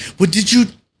 Well, did you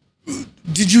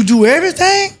do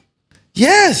everything?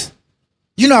 Yes.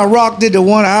 You know how Rock did the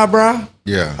one eyebrow?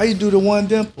 Yeah, How you do the one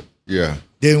dimple? yeah.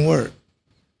 Didn't work.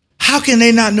 How can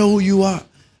they not know who you are?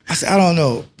 I said, I don't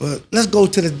know, but let's go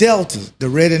to the deltas, the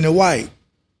red and the white.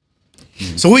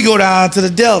 So we go down to the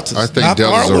deltas. I think not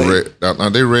deltas our are way. red. Are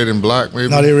they red and black? Maybe.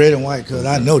 No, they're red and white because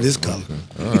I know this color.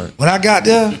 All right. When I got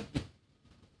there,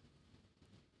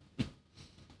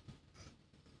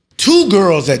 2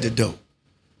 girls at the door.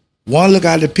 One look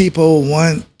out the peephole,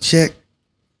 one check.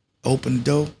 Open the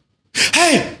door.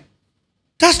 Hey,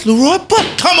 that's Leroy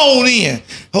Butler. Come on in.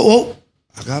 Oh,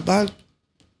 I got about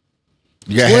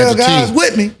You got 12 half the guys team.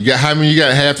 with me. You got how many? You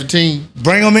got half the team.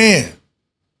 Bring them in.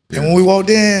 And when we walked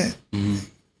in,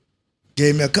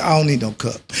 gave me a cup. I don't need no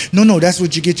cup. No, that's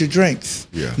what you get your drinks.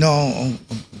 Yeah. No,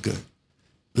 I'm good.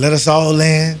 Let us all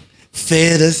in.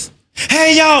 Fed us.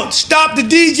 Hey, y'all, stop the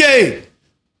DJ.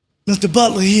 Mr.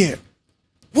 Butler here.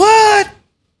 What?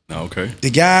 Okay. The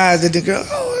guys and the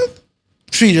girls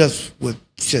treat us with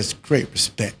just great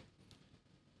respect.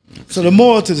 So the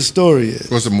moral to the story is,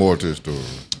 What's the moral to the story?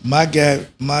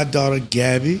 my daughter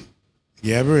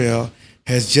Gabrielle,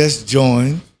 has just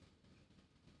joined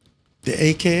the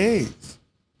AKAs.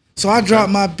 So I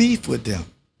dropped my beef with them.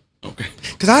 Okay.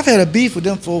 Because I've had a beef with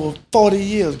them for over 40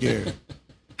 years, Gary.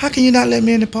 How can you not let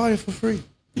me in the party for free?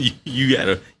 You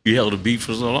held a beef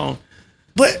for so long.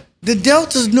 But the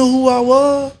Deltas knew who I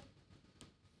was.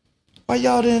 Why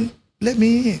y'all didn't let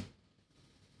me in?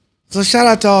 So shout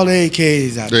out to all the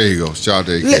AKs out there. There you go. Shout out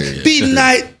to AK. Be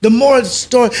nice. The more the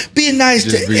story, be nice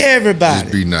to everybody.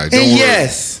 Just be nice. And Don't worry.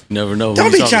 yes, You never know.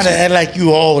 don't be trying to act like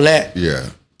you all that. Yeah.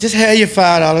 Just have your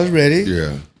 $5 ready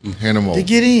Yeah. Hand them over. to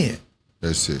get in.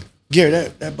 That's it. Gary,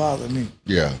 that bothered me.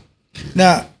 Yeah.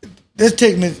 Now, let's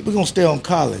take me. We're gonna stay on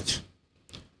college.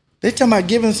 They talking about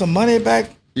giving some money back.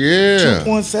 Yeah.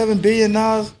 $2.7 billion.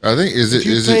 I think is it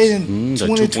You is paid it in the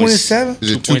 2027.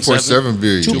 is it 2.7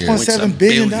 billion? $2.7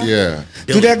 billion. Yeah.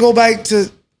 Do that go back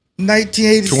to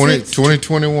 1986?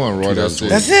 2021, Roy. That's it.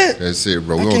 That's it? That's it,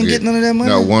 bro. I We can't don't get none of that money?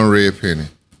 Not one red penny.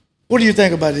 What do you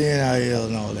think about the NIL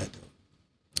and all that,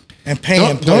 though? And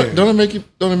paying players? Don't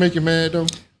it make you mad though?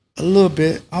 A little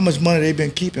bit. How much money they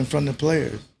been keeping from the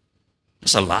players?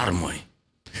 That's a lot of money.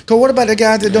 Because what about the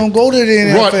guys that don't go to the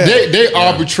NFL? Right, they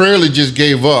arbitrarily just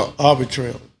gave up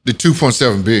Arbitrarily. the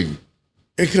 2.7 billion.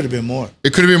 It could have been more.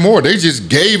 It could have been more. They just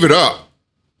gave it up.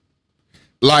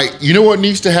 Like, you know what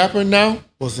needs to happen now?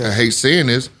 What's that? I hate saying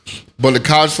this, but the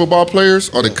college football players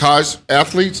or the college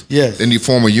athletes, Yes. they need to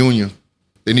form a union.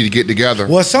 They need to get together.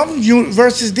 Well, some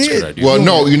universities good did. idea. Well,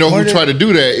 no, you know who Where they- tried to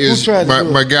do that is tried to do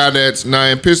it? my guy that's now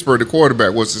in Pittsburgh, the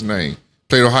quarterback. What's his name?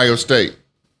 Played Ohio State.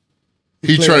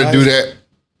 He played tried to Ohio do State?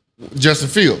 that. Justin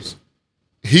Fields.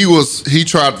 He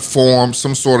tried to form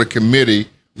some sort of committee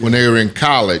when they were in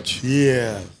college.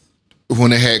 Yeah.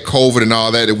 When they had COVID and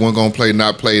all that, they weren't going to play,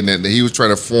 not play. And that he was trying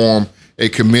to form a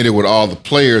committee with all the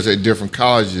players at different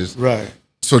colleges, Right.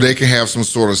 so they can have some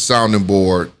sort of sounding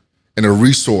board and a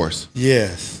resource.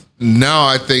 Yes. Now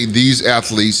I think these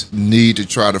athletes need to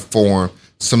try to form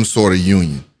some sort of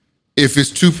union. If it's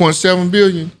 2.7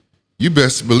 billion, you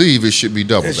best believe it should be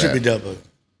double It that. should be double.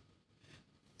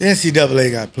 The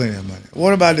NCAA got plenty of money.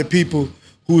 What about the people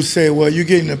who say, well, you're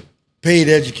getting a paid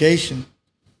education?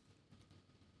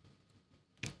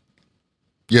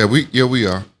 Yeah, we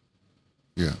are.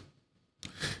 Yeah.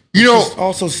 You know, Just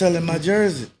also selling my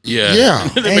jersey. Yeah. Yeah.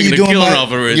 They're And making you a doing killing my-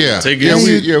 off of it. Yeah. Taking Yeah,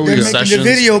 we They're are. making the concessions.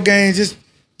 video games just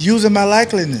using my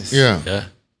likeliness. yeah. Yeah.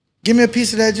 Give me a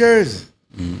piece of that jersey.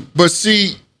 But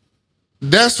see,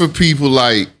 that's for people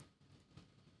like,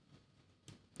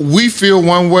 we feel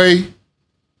one way.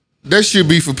 That should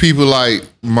be for people like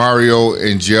Mario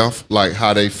and Jeff, like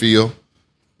how they feel.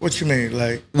 What you mean?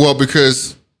 Like, Well,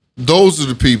 because those are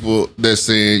the people that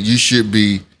saying you should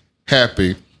be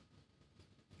happy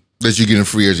that you're getting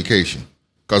free education.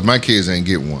 Because my kids ain't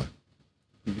getting one.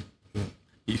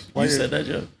 You said that,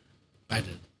 Joe? I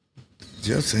did.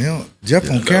 Jeff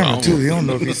on camera too. He don't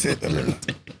know if he said that or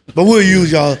not. But we'll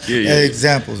use y'all as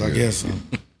examples, I guess.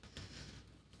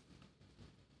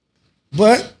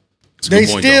 But they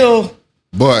point, still.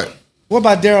 But What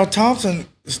about Darryl Thompson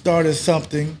started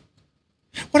something?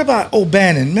 What about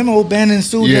O'Bannon? Remember O'Bannon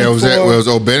sued yeah, him it was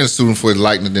O'Bannon student for his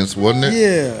likeness, wasn't it?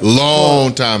 Yeah.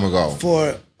 Long time ago.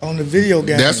 for on the video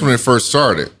game. That's when it first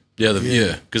started.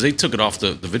 Yeah, because they took it off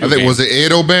the video I think game. was it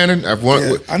Ed O'Bannon? I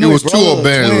It know was his two brothers,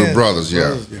 O'Bannon who were twins. brothers. Yeah,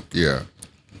 Brothers,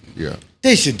 yeah.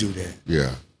 They should do that. Yeah,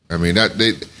 I mean that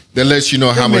lets you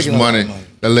know how much making a lot money. of money.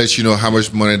 That lets you know how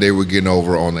much money they were getting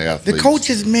over on the The athletes.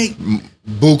 coaches make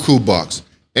buku bucks,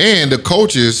 and the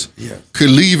coaches Yes. could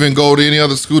leave and go to any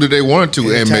other school that they wanted to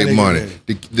and Anytime make they money.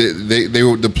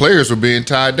 get The players were being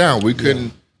tied down. We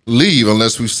couldn't leave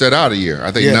unless we set out a year.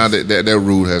 I think Yes. now that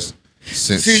rule has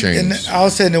since and changed. I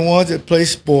was saying the ones that play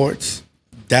sports,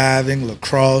 diving,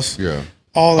 lacrosse, Yeah,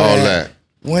 all all that. that.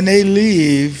 When they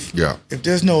leave, Yeah. if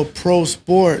there's no pro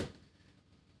sport,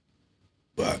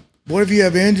 but what if you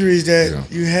have injuries that Yeah.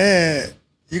 you had?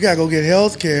 You gotta go get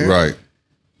health care. Right,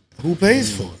 Who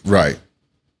pays for it? right.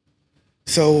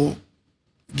 So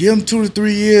give them 2 to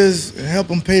 3 years and help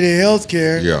them pay their health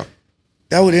care. Yeah,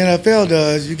 That's what the NFL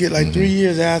does. You get like 3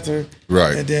 years after,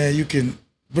 Right. and then you can.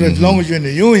 But as long as you're in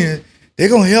the union, they're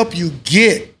gonna help you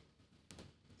get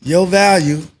your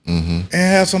value and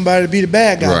have somebody to be the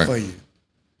bad guy for you.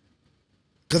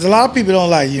 Because a lot of people don't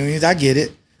like unions. I get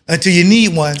it. Until you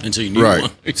need one. Until you need one.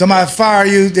 Somebody fire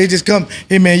you, they just come,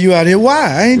 hey man, you out here.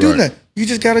 Why? I ain't doing that. You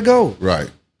just gotta go. Right.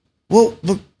 Well,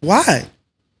 but why?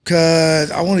 Because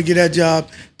I want to get that job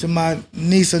to my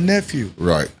niece or nephew.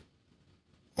 Right.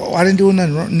 Oh, I didn't do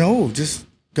nothing wrong. No, just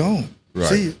go. Right.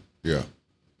 See you. Yeah.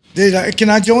 Can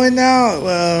I join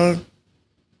now?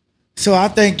 So I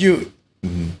think if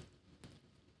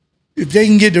they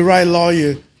can get the right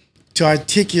lawyer to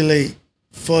articulate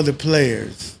for the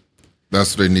players.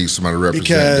 That's what they need, somebody to represent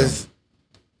Because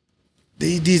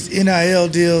them. these NIL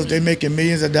deals, they making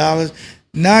millions of dollars.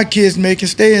 Now kids can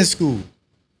stay in school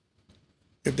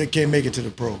if they can't make it to the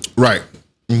pro. Right.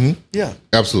 Yeah.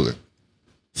 Absolutely.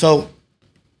 So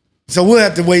we'll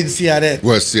have to wait and see how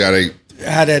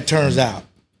that turns out.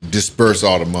 Disperse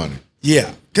all the money.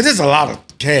 Yeah, because there's a lot of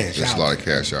cash. There's a lot of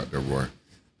cash out there, boy.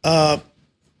 I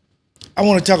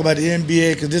want to talk about the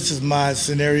NBA because this is my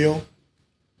scenario.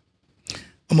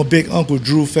 I'm a big Uncle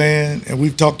Drew fan, and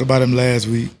we've talked about him last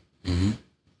week.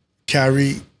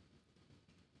 Kyrie.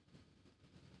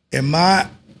 In my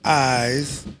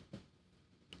eyes,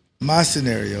 my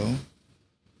scenario,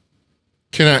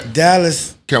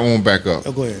 Dallas. Can I want to back up?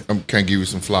 Oh, go ahead. Can I give you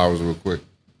some flowers real quick?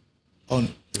 Yeah.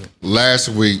 Last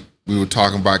week, we were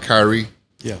talking about Kyrie.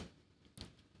 Yeah.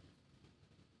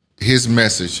 His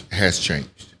message has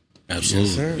changed. Absolutely.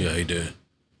 Yes, sir. Yeah, he did.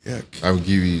 Yeah. I will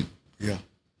give you, Yeah.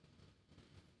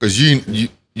 because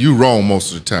you wrong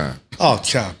most of the time. Oh,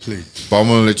 child, please. But I'm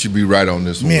going to let you be right on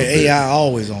this one. Me and AI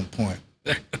always on point.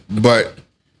 But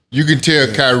you can tell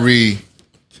Kyrie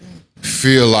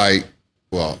feel like,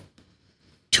 well,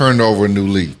 turned over a new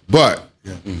leaf. But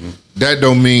that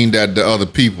don't mean that the other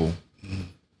people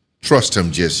trust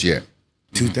him just yet.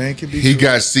 Two things can be He true.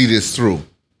 got to see this through.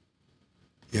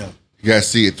 Yeah. You got to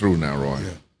see it through now, Roy. Yeah.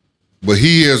 But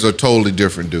he is a totally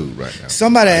different dude right now.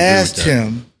 Somebody I agree asked with that.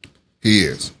 him, He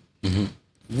is.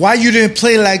 why you didn't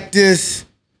play like this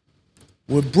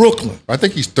with Brooklyn? I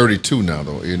think he's 32 now,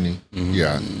 though, isn't he?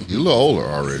 Yeah. He's a little older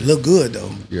already. Look good, though.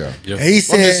 Yeah. Yep. And he I'm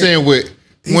said, just saying,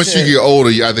 once said- you get older,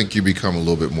 I think you become a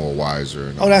little bit more wiser.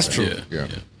 And all that's that. true. Yeah.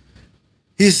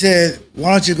 he said,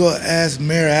 why don't you go ask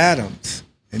Mayor Adams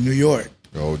in New York?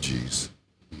 Oh, geez.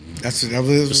 That was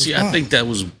his But see, I response. think that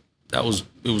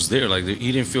was there. Like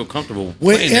he didn't feel comfortable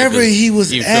playing there Wherever 'cause he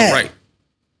was didn't at, feel right.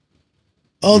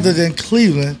 other than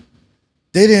Cleveland,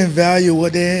 they didn't value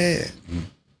what they had.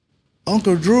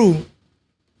 Uncle Drew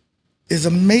is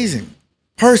amazing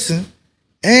person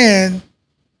and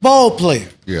ball player.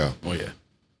 Yeah. Oh yeah.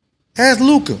 Ask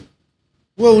Luka,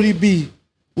 where would he be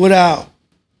without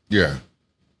Yeah.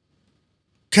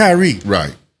 Kyrie?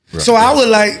 Right. So I would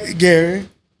like Gary.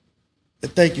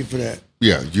 Thank you for that.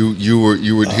 Yeah, you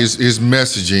were his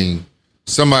messaging.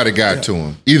 Somebody got to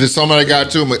him. Either somebody got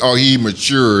to him, or he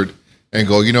matured and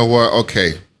go. You know what?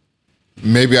 Okay,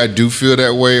 maybe I do feel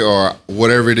that way, or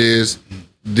whatever it is.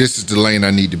 This is the lane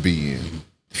I need to be in.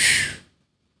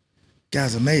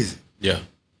 Guy's amazing. Yeah.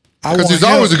 Because he's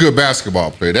always a good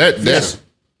basketball player. That's.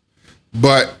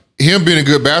 But him being a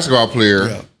good basketball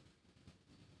player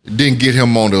didn't get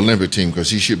him on the Olympic team because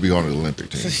he should be on the Olympic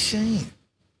It's a team. shame.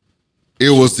 It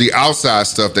was the outside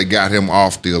stuff that got him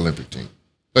off the Olympic team.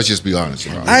 Let's just be honest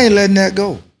about it. I ain't letting that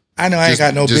go. I know I ain't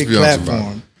got no Just big be honest about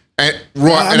platform. And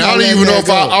Roy, I'm and I not don't even letting know that if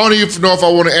I go. don't even know if I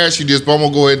want to ask you this, but I'm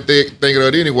gonna go ahead and think of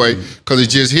it anyway because it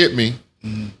just hit me.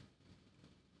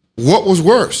 What was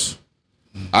worse,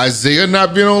 Isaiah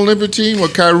not being on the Olympic team or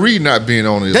Kyrie not being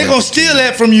on the They Olympic gonna steal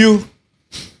that from you.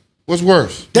 What's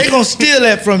worse? They gonna steal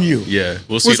that from you. Yeah.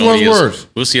 We'll see Which it on one's ES. worse?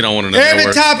 We'll see it on one of the Every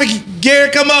networks. topic Gary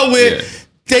come up with,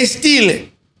 they steal it.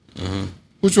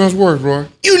 Which one's worse, Roy?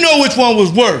 You know which one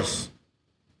was worse.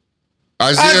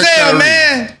 Isaiah, Kyrie.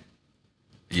 man.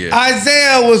 Yeah.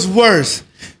 Isaiah was worse.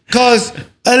 Because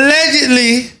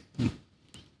allegedly,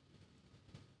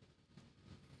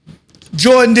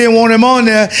 Jordan didn't want him on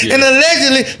there. Yeah. And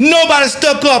allegedly, nobody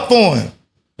stuck up for him.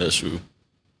 That's true.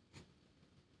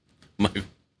 What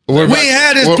We ain't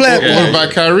had this platform. What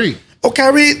about Kyrie? Oh,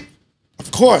 Kyrie,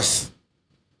 of course.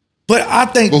 But I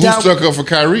think But who that stuck up for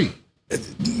Kyrie?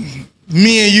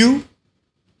 me and you.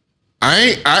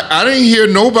 I didn't hear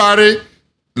nobody.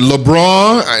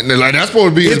 LeBron, like that's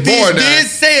supposed to be his If boy he now. did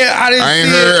say it, I didn't I ain't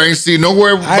see heard, it. I ain't see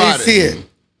nowhere about I didn't see it.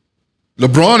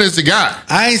 LeBron is the guy.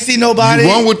 I ain't see nobody.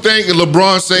 One would think if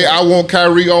LeBron say, I want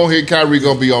Kyrie on here, Kyrie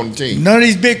gonna be on the team. None of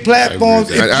these big platforms.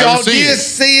 I If agree with that. I y'all haven't seen did it.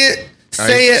 see it, I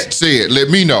say ain't it. Say it. Let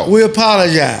me know. We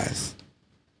apologize.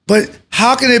 But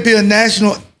how can it be a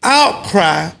national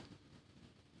outcry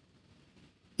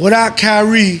without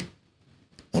Kyrie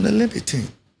on the Olympic team?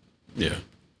 Yeah.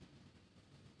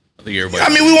 I think everybody. I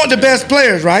mean, we want the best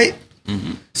players, right?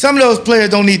 Mm-hmm. Some of those players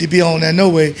don't need to be on there, no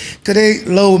way, because they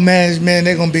low management.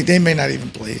 They may not even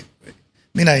play.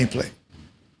 May not even play.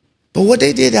 But what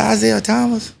they did to Isaiah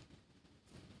Thomas,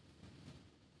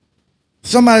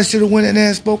 somebody should have went in there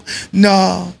and spoke.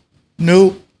 No,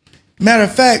 nope. Matter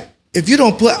of fact, if you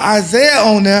don't put Isaiah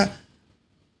on there,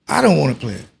 I don't want to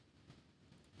play it.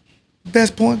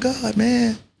 Best point guard,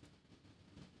 man.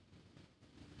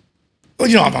 Well,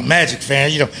 you know, I'm a Magic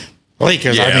fan. You know,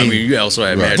 Lakers, Yeah, I mean you also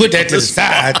had Magic. put that to the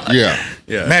side. Yeah.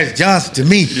 Yeah. Magic Johnson to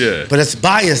me. Yeah. But it's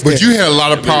biased. But there. you had a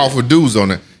lot of powerful dudes on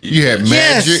there. You had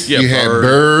Yes. Magic, Yeah, you had Bird.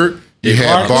 Bird, you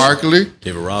had Barkley, David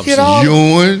Get Robinson. all-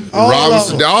 Ewing, all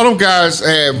Robinson. of them. All them guys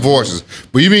had voices.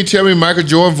 But you mean tell me Michael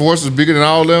Jordan's voice was bigger than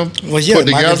all of them? Well, yeah, Put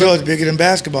Michael together? Jordan's bigger than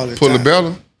basketball at the Put time.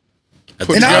 LaBella?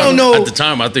 Put And I together? don't know. At the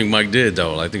time, I think Mike did,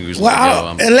 though. I think he was Well,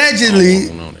 like, yo, allegedly- I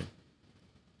don't want it.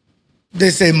 They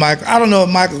say Michael. I don't know if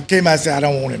Michael came out and said, I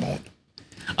don't want him on.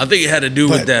 I think it had to do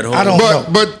But with that whole I don't know.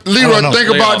 But I Leroy, don't know. think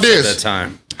playoffs about at this. that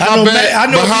time. How know bad,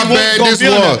 I know but if how he wasn't bad gonna this be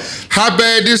on there. was. How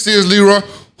bad this is, Leroy.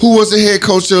 Who was the head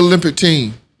coach of the Olympic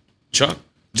team? Chuck,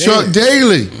 Chuck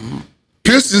Daly.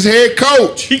 Pistons head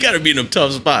coach. he got to be in a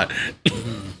tough spot.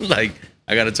 Like,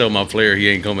 I got to tell my player he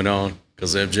ain't coming on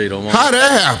because FJ don't want How him.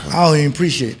 that happen? I don't even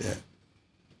appreciate that.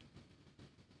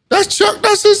 That's Chuck.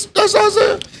 That's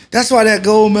Isaiah. That's why that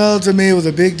gold medal to me was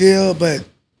a big deal, but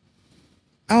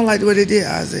I don't like the way they did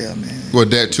Isaiah, man. Well,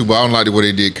 that too, but I don't like the way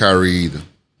they did Kyrie either.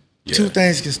 Yeah. Two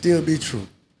things can still be true.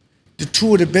 The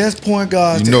two of the best point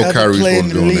guards You to know ever Kyrie's play in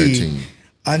supposed to the be on that league team.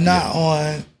 are not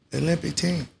on the Olympic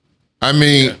team. I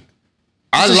mean,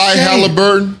 I It's a like shame.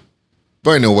 Halliburton,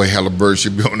 but ain't no way Halliburton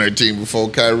should be on that team before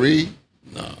Kyrie.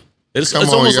 No. It's Come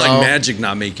on, almost y'all. like Magic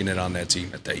not making it on that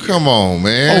team at that year. Come on,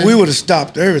 man. Oh, we would have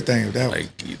stopped everything if that was.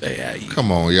 Like, they had,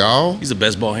 Come on, y'all. he's the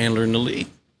best ball handler in the league.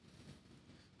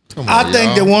 Come on, I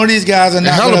think y'all. that one of these guys are And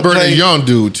not going to Halliburton, play. a young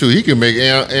dude too. He can make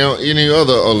any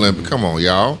other Olympic. Come on,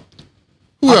 y'all.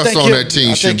 Who I else think on he'll- that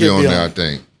team I should think be he'll on be there? on. I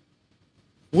think.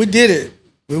 We did it.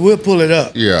 We'll pull it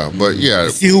up. Yeah, but yeah.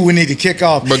 See who we need to kick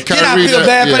off. But Then I Kyrie, feel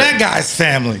bad for yeah. that guy's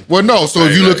family. Well, no. So if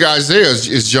Right, you right. look at Isaiah,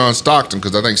 it's John Stockton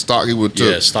because I think he would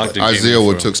took Yeah, Stockton came Isaiah in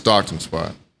would for- took Stockton's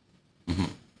spot.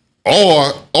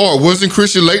 Or wasn't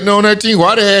Christian Layton on that team?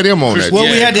 Why they had him on that Well,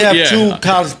 team? we had to have yeah. two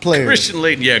college players. Christian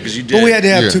Layton, yeah, because you did. But we had to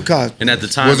have Yeah. two college. And at the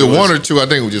time, Was it one or two? I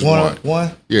think it was just one.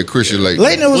 One. Yeah, Christian Layton.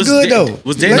 Leighton was good, though.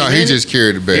 Was Danny No, he Manning? just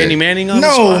carried the bag. Danny Manning on the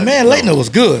No, squad? man, Leighton was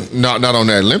good. Not on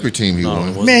that Olympic team he No, won. it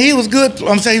wasn't. Man, he was good.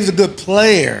 I'm saying he was a good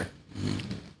player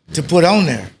to put on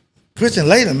there. Christian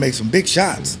Leighton makes some big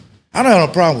shots. I don't have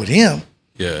no problem with him.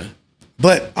 Yeah.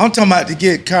 But I'm talking about to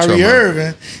get Kyrie Talking about-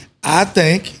 Irving. I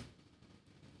think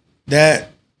that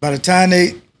by the time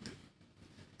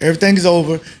everything is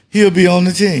over, he'll be on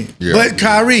the team. Yeah. But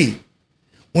Kyrie,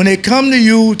 when they come to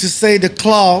you to say the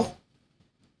Claw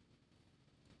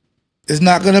is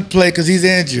not going to play because he's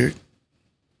injured,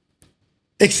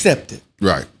 accept it.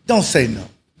 Right, Don't say no.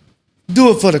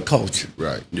 Do it for the culture.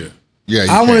 right. Yeah. Yeah,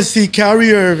 I want to see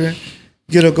Kyrie Irving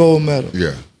get a gold medal.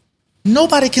 Yeah.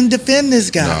 Nobody can defend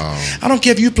this guy. No. I don't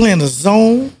care if you play in the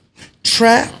zone,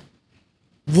 trap,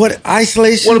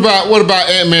 isolation. What about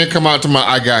Ant-Man come out to my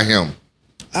I got him?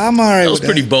 I'm all right That was with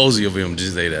pretty that. ballsy of him to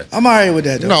say that. I'm all right with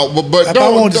that, though. No, but if I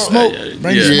don't- want to don't- smoke, yeah,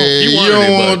 bring yeah. the Yeah, smoke. He you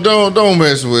wanted it, don't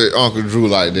mess with Uncle Drew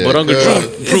like that. But Uncle cuz.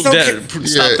 Drew proved okay. that.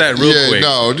 Stop that real quick.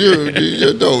 No,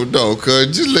 you don't, cuz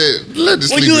just let the Well,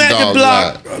 sleeping you had to dog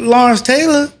block lie. Lawrence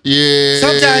Taylor. Yeah,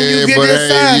 Sometimes you get but the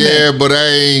assignment. yeah, but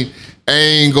I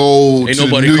ain't go Ain't to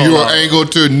nobody New call York. out. I ain't go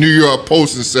to the New York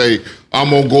Post and say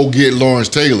I'm gonna go get Lawrence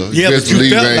Taylor. Yeah, best but you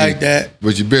believe felt I ain't- like that.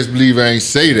 But you best believe I ain't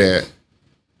say that.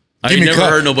 I ain't never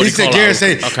heard nobody He said, call Gary out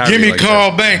said, Kyrie give me like Carl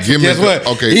that. Banks. Give me Guess what?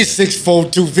 okay. He's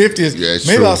 6'4", 250. Yeah, it's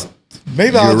maybe true.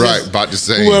 Maybe You're I'll right, just, about the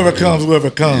same. whoever comes.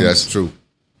 Yeah, that's true.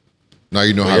 Now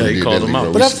you know how yeah, we he did called that, him out.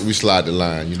 Leroy. But that's- We slide the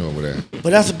line. You know what that.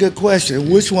 But that's a good question.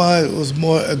 Which one was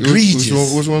more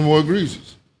egregious? Which one more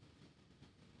egregious?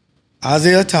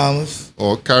 Isaiah Thomas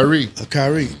Or Kyrie? or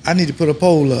Kyrie? I need to put a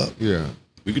poll up. Yeah.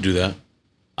 We could do that.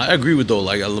 I agree with though.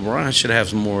 Like LeBron should have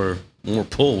some more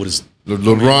pull with his.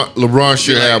 LeBron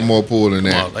should like- have more pull than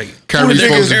Come that. on, like, Kyrie's they're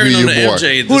supposed to comparing be him your to boy.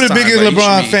 MJ at Who this the time, biggest like, he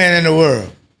LeBron should be fan in the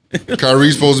world?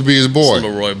 Kyrie's supposed to be his boy. some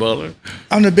Leroy Butler.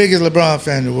 I'm the biggest LeBron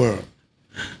fan in the world.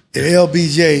 And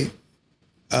LBJ,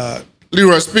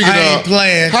 Leroy, speaking I ain't of,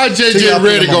 playing how till y'all JJ put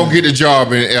Redick him gonna on. get the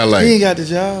job in LA? he ain't got the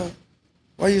job.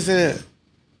 Why you say that?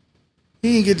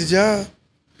 He ain't get the job.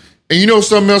 And you know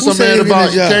something else Who I'm said mad he get about?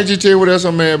 the job? Can't you tell what else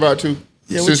I'm mad about too?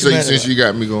 Yeah, what since you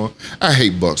got me going, I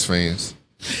hate Bucks fans.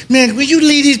 Man, will you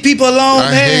leave these people alone,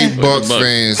 I man? hate Bucks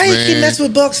fans, Why you keep man. messing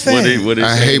with Bucks fans? What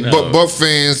I hate Buck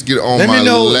fans get on Let my me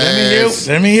know. last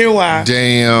Let me hear why.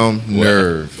 damn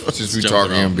nerve. Since we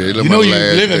talking NBA, You know you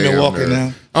live in Milwaukee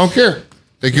now. I don't care.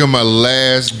 They get on my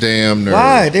last damn nerve.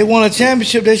 Why? They won a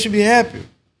championship. They should be happy.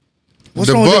 What's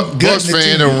The wrong with them Bucks gutting the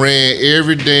fan team? done ran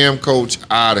every damn coach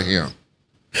out of him,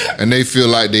 and they feel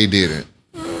like they didn't.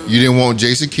 You didn't want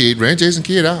Jason Kidd. Ran Jason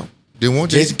Kidd out. Didn't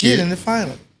want Jason Kidd in the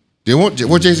final. Didn't want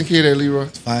what Jason Kidd at, Leroy?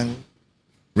 Final.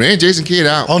 Ran Jason Kidd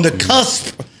out. On the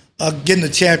cusp of getting the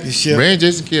championship. Ran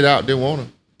Jason Kidd out. Didn't want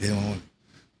him. They don't want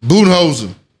it.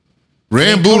 Budenholzer.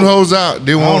 Ran Budenholzer out.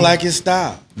 Didn't I want don't him. like his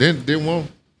style. Didn't want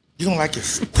him. You don't like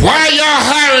his Why y'all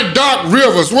hiring Doc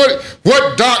Rivers?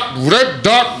 What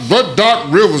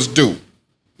Doc Rivers do?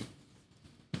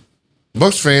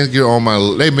 Bucks fans get on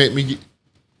my. They make me.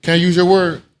 Can I use your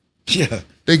word? Yeah.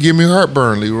 They give me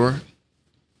heartburn, Leroy.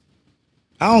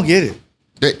 I don't get it.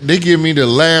 They give me the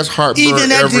last heartburn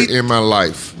Even at ever the- in my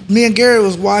life. Me and Gary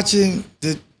was watching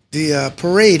the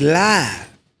parade live.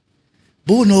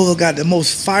 Budenholzer got the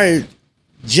most fired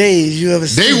J's you ever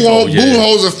seen. They want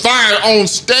Budenholzer fired on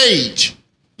stage.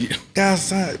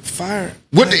 Guys fired.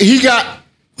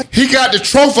 He got the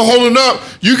trophy holding up.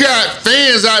 You got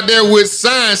fans out there with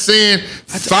signs saying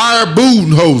 "Fire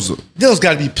Budenholzer." Those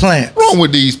got to be plants. What's wrong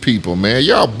with these people, man?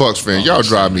 Y'all Bucks fans, y'all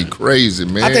drive me crazy,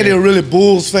 man. I think they were really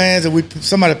Bulls fans, and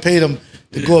somebody paid them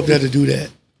to go up there to do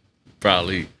that.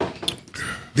 Probably.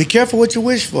 Be careful what you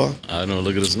wish for, I know.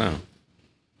 Look at us now.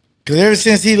 because ever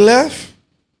since he left,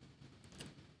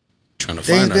 Trying to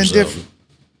things find been ourselves. different.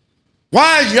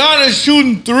 Why is Giannis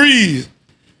shooting threes?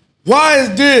 Why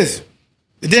is this?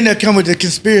 And then they come with the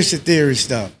conspiracy theory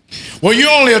stuff. Well, you're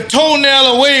only a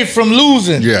toenail away from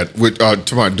losing. Yeah, with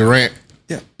to my Durant.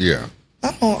 Yeah. Yeah.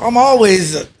 I'm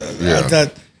always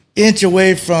an inch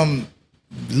away from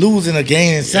losing or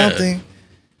gaining something.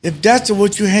 If that's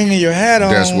what you're hanging your hat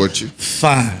on, That's what you-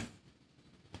 fine.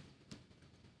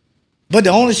 But the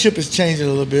ownership is changing a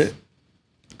little bit.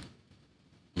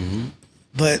 Mm-hmm.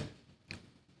 But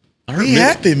I heard be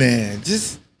happy, man.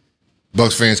 Just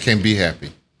Bucks fans can't be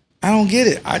happy. I don't get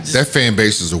it. I just That fan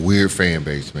base is a weird fan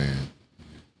base, man.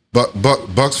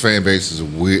 Bucks fan base is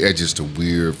just a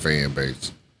weird fan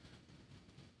base.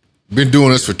 Been doing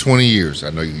this for 20 years. I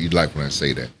know you like when I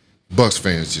say that. Bucks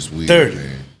fans just weird, 30.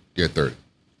 man. Yeah, 30.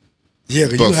 yeah,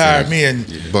 but you Bucks hired fans.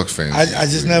 me, and Bucks fans. I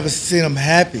just never seen them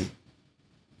happy.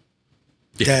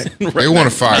 That They want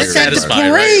to fire It's at the everybody.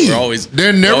 parade. We're always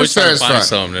They're never always trying to satisfied. find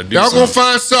something to do Y'all gonna something.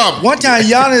 find something. one time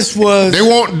Giannis was They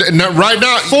want right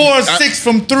now. 4 or 6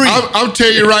 from 3. I'm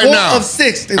telling you right 4 now. of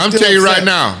 6. They I'm still telling you right upset.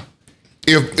 now.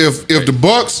 If the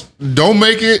Bucks don't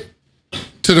make it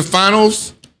to the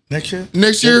finals Next year?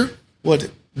 next year, What?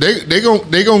 they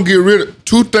gonna get rid of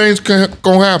 2 things gonna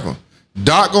happen.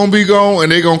 Doc gonna be gone,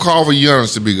 and they gonna call for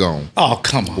Giannis to be gone. Oh,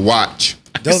 come on. Watch.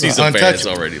 I Those see are some fans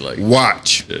untouchable. already like.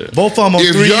 Watch. Both of them on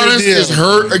If 3-year Giannis deals. is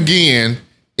hurt again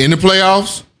in the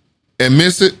playoffs and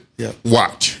miss it, Yeah.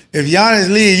 watch. If Giannis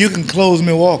leave, you can close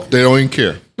Milwaukee. They don't even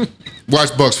care.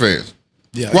 Watch Bucks fans.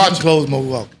 Yeah, Watch. you can close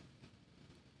Milwaukee.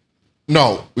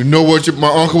 No, you know what my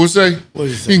uncle would say? What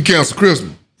did he say? You can cancel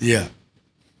Christmas. Yeah.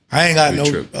 I ain't got Big no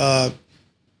trip.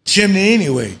 chimney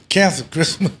anyway. Cancel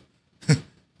Christmas.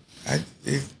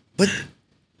 But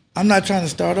I'm not trying to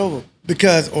start over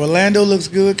because Orlando looks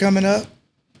good coming up.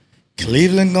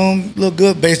 Cleveland gonna look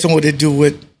good based on what they do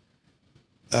with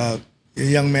a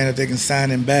young man if they can sign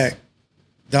him back,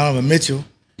 Donovan Mitchell.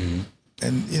 Mm-hmm.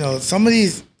 And some of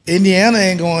these Indiana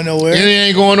ain't going nowhere. And it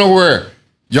ain't going nowhere.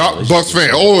 Y'all Bucks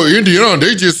fans, Indiana,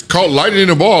 they just caught lightning in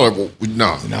the ball.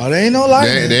 No, No, they ain't no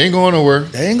lightning. they ain't going nowhere.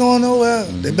 They ain't going nowhere.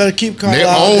 They better keep Carlisle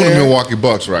They own the there. Milwaukee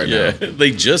Bucks right Yeah, now.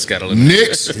 they just got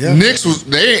eliminated. Knicks was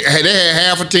they had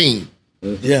half a team.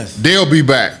 Yes. They'll be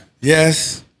back.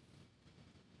 Yes.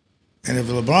 And if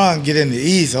LeBron get in the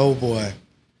East, oh boy,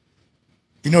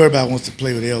 everybody wants to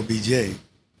play with LBJ.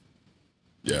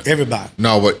 Yeah. Everybody.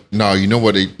 No, you know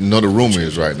what? The rumor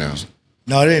is right now.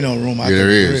 No, there ain't no room. I Yeah, there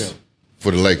think it's is real.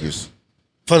 for the Lakers.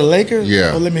 For the Lakers?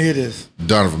 Yeah. Well, let me hear this.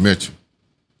 Donovan Mitchell.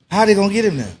 How they gonna get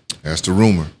him there? That's the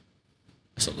rumor.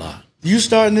 That's a lot. You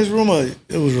starting this rumor?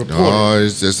 It was reported. No,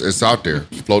 it's out there,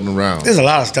 it's floating around. There's a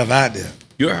lot of stuff out there.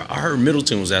 I heard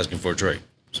Middleton was asking for a trade.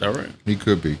 Is that right? He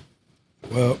could be.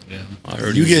 Well, I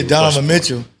heard you he was get Donovan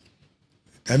requesting Mitchell.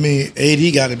 I mean,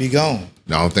 AD got to be gone.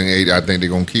 No, I don't think I think they're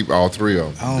gonna keep all 3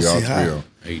 of them. I don't Be all see 3 how. of them.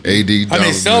 AD. AD,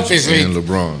 Donovan selfishly- Mitchell, and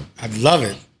LeBron. I'd love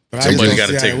it. But I Somebody just got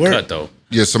to don't see take how a it work. cut though.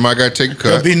 Yeah, somebody got to take a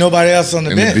There'll cut, be nobody else on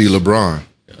the and it'd bench. be LeBron.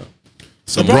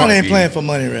 LeBron ain't playing for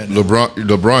money right now.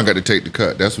 LeBron got to take the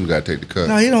cut. That's who got to take the cut.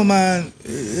 No, he don't mind.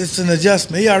 It's an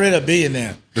adjustment. He already a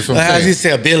billionaire. That's what I'm saying. As he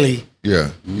say, a Billy. Yeah,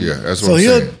 that's what So I'm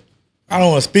saying. I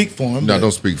don't want to speak for him. No,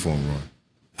 don't speak for him, Ron.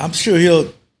 I'm sure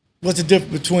he'll. What's the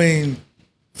difference between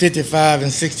 55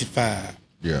 and 65?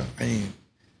 Yeah. I mean,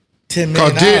 $10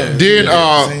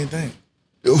 million. Same thing.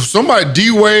 Somebody,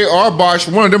 D-Wade or Bosh,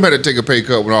 one of them had to take a pay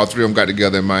cut when all three of them got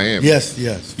together in Miami. Yes.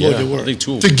 Yeah, They work. I think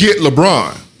two. To get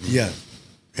LeBron. Yes.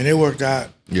 And it worked out.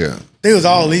 Yeah. They was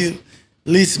all at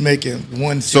least making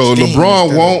 116. So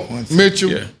LeBron won't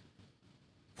Mitchell. Yeah.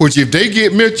 Which if they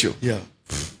get Mitchell, Yeah.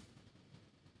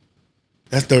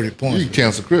 That's 30 you points. can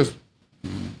cancel Christmas.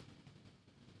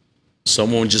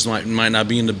 Someone just might not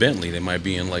be in the Bentley. They might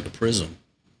be in like a Prism.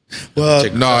 Well,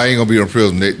 No, I ain't gonna be in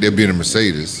prison. They'll be in a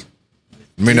Mercedes.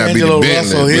 May not be the Angelo Bentley.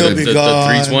 Russell, he'll but be The gone.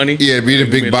 320. yeah, it'll be the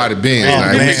big body Benz,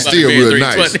 man. which is still Big real body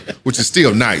nice. 320. Which is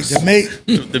still nice. To make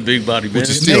The big body Which is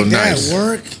Benz. still make nice. that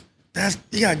work,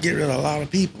 you gotta get rid of a lot of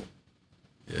people.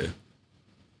 Yeah.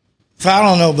 So I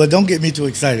don't know, but don't get me too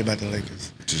excited about the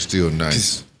Lakers. Which is still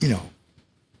nice.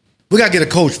 We gotta get a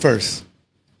coach first.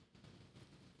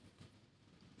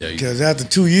 Yeah, Because after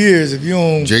 2 years, if you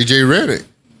don't, JJ Redick.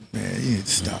 man, you need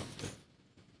to stop.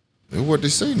 That's what they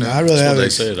say now. I really that's what they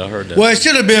haven't. said. I heard that. Well, it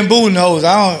should have been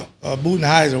Budenholzer.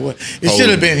 Budenholzer or what? It should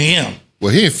have been him.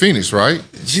 Well, he in Phoenix, right?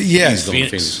 Yes. He's going to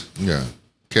Phoenix. Yeah.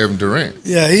 Kevin Durant.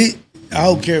 Yeah, I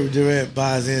hope Kevin Durant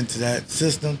buys into that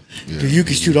system because you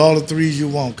can shoot all the threes you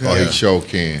want. Oh, he sure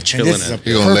can. And Chilling this is a at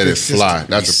He gonna let it perfect fly. system.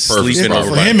 That's a perfect Sleeping spot.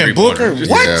 over For him by and Booker?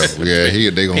 three-pointer. What? Yeah,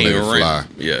 they gonna let it Paying fly. rent.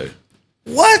 Yeah.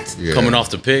 What? Yeah. Coming off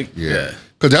the pick. Yeah.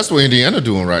 Because that's what Indiana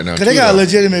doing right now. Because they too, got a though.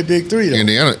 legitimate big three, though.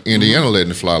 Indiana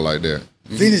letting it fly like that.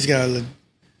 Phoenix got a If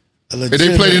legitimate.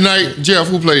 they play tonight, Jeff,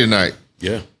 who play tonight?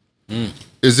 Yeah.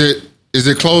 Is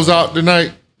it close out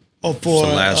tonight? Oh, for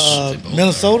Some last-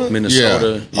 Minnesota?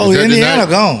 Minnesota. Yeah. Oh, Is that Indiana tonight?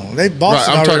 gone. They Right,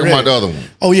 Boston I'm talking already about the ready. other one.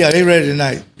 Oh, yeah, they ready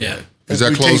tonight. Yeah. Is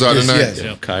that We close take out this, tonight? yes.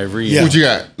 Yeah. Kyrie. Yeah. What you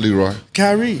got, Leroy?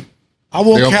 Kyrie. I They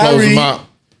want gonna close Kyrie. them out?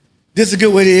 This is a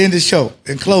good way to end the show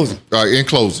and close it. In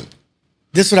closing.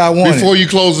 This is what I wanted. Before you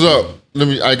close it up,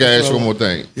 I gotta ask you one more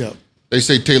thing. Yeah. They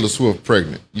say Taylor Swift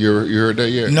pregnant. You heard that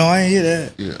yet? No, I ain't hear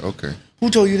that. Yeah, okay. Who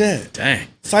told you that? Dang.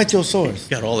 Cite your source.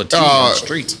 Got all the teams on the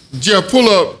streets. Jeff, pull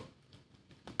up.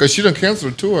 Because she done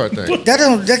canceled the tour, I think.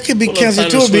 That could be Pull up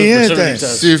canceled Taylor too. Be Swift anything. paternity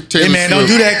test. See if Taylor Hey man, don't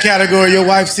Swift, do that category. Your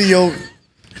wife see your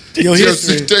Jeff,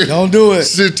 history. see Taylor- Don't do it.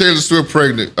 See if Taylor Swift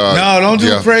pregnant. No, don't do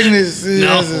Jeff. pregnancy.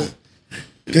 No.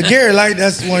 Because Gary,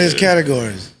 that's one of his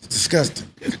categories. It's disgusting.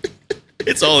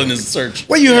 It's all in his search.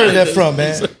 Where you heard that from,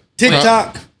 man?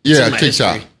 TikTok? Yeah, my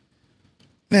TikTok. history.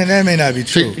 Man, that may not be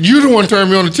true. You the one turned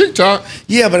me on to TikTok.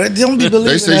 Yeah, but don't be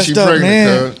believing They say that she stuff,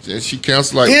 man. pregnant. And she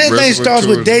canceled like Anything rest of her starts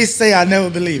with tour. they say, I never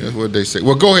believe That's it. what they say.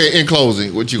 Well, go ahead in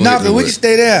closing. What you gonna No, hit but me we with? can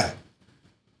stay there.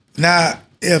 Now,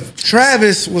 if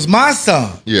Travis was my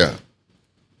son, Yeah.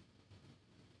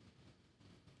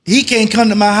 he can't come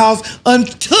to my house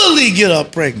until he get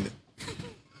up pregnant.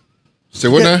 Say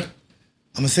what Yeah. now?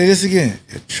 I'm gonna say this again.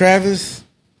 If Travis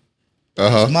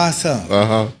Uh-huh. was my son,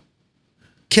 Uh-huh.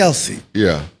 Kelsey,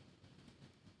 Yeah.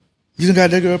 you done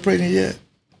got that girl pregnant yet?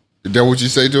 Is that what you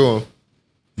say to him?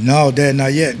 No, Dad,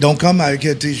 not yet. Don't come out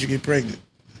here until she get pregnant.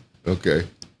 Okay.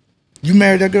 You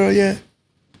married that girl yet?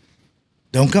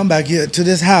 Don't come back here to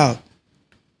this house.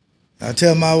 I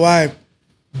tell my wife,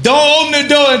 don't open the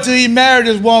door until he married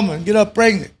this woman, get her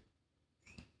pregnant.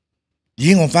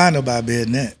 You ain't gonna find nobody better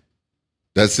than that.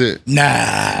 That's it.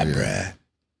 Nah, bruh.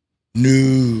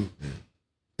 No.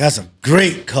 That's a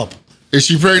great couple. Is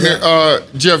she pregnant?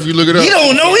 Jeff, you look it up. He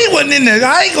don't know. He wasn't in there.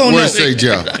 I ain't gonna What know. it say,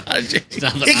 Jeff?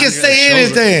 It can say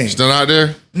anything. She's not out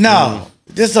there? No.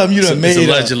 This something you done It's made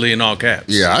up. allegedly in all caps.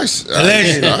 Yeah,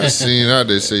 Allegedly. I seen out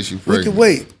there say she We pregnant. can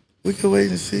wait. We can wait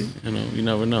and see. You know, you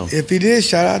never know. If he did,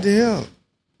 shout out to him.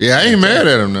 Yeah, I ain't mad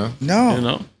at him now. No. You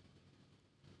know?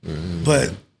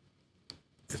 But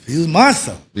if he was my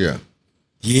son, Yeah.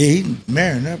 yeah, he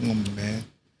marrying that woman, man.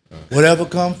 Whatever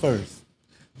come first.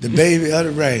 The baby or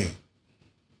the rain.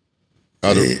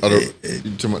 You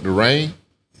talking about the rain?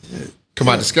 Come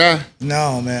out the sky?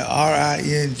 No, man.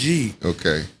 RING.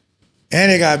 Okay.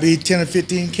 And it got to be 10 or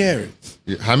 15 carats.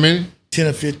 Yeah, how many? 10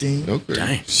 or 15. Okay.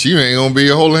 Dang. She ain't gonna be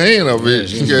a whole hand of it.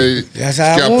 She That's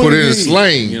how I got want put it it in to a be.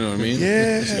 sling. You know what I mean?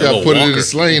 Yeah. Got a Gotta little put it in a walker.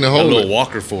 sling to Got hold a it. little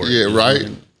walker for it. Yeah, you know right. what I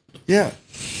mean? Yeah.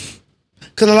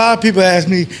 Because a lot of people ask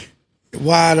me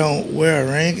why I don't wear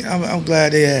a ring. I'm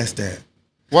glad they asked that.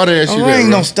 Why they ask A you ring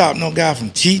that? don't stop no guy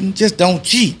from cheating. Just don't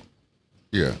cheat.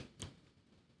 Yeah.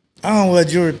 I don't wear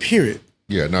jewelry, period.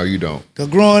 Yeah, no, you don't. Because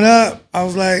growing up, I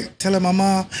was like telling my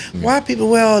mom, why people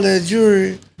wear all that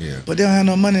jewelry, Yeah. but they don't have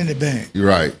no money in the bank? You're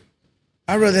right.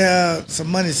 I'd rather have some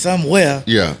money somewhere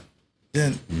Yeah.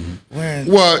 than wearing.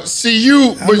 Well, see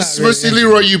you, I'm but not really see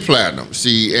Leroy, you platinum.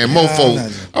 See, and more I'm folks,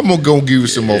 not. I'm gonna give you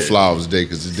some more flowers today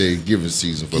because today giving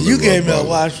season for You Leroy gave me a Butler.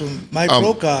 watch from Mike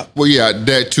Prokop. Well, yeah,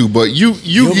 that too. But you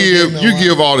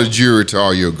give all the jewelry to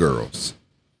all your girls,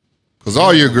 because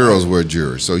all your girls wear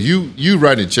jewelry. So you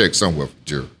write a check somewhere for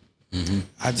jewelry.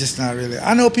 I just not really.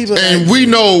 I know people. And that, we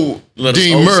know Let us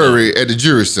Dean also- Murray at the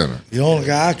Jewelry Center, the only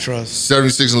guy I trust.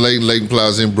 76 and Leighton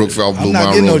Plaza in Brookfield, Blue I'm not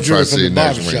Mountain getting no Road, jewelry from Tri-City the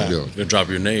National barbershop. Building. You'll drop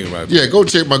your name right. Yeah, go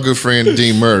check my good friend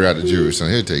Dean Murray at the Jewelry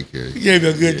Center. He'll take care of you. He gave me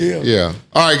a good deal. Yeah.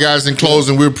 All right, guys. In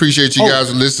closing, we appreciate you Oh. guys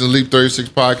for listening to Leap 36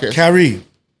 podcast. Kyrie,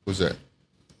 What's that?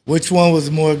 which one was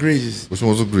more egregious? Which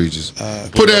one was egregious? Put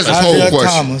that as a Isaiah whole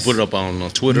question. Thomas. Put it up on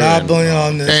Twitter. Not and, putting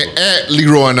on this. And at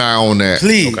Leroy and I on that.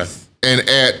 Please. Okay. And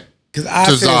at Because I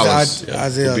Torzala's. said We'll be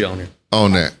Isaiah. on here.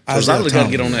 on that. Isaiah Torzala got to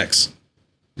Thomas. get on X.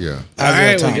 Yeah. Isaiah All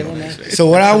right, Thomas. we'll get on that. So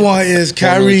what I want is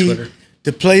Kyrie Twitter.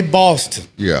 to play Boston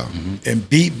Yeah. and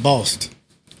beat Boston.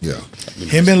 Yeah.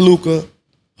 Him and Luka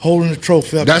holding the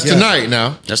trophy up That's together. tonight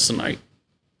now. That's tonight.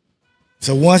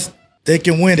 So once they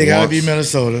can win, they got to Once. beat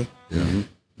Minnesota.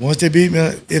 Once they beat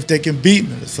if they can beat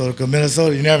Minnesota, because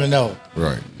Minnesota, you never know.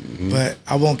 Right. But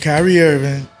I want Kyrie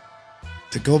Irving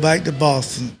to go back to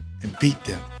Boston and beat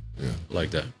them. Like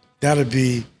that. That'll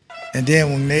be, and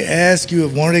then when they ask you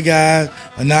if one of the guys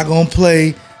are not going to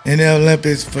play in the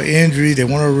Olympics for injury, they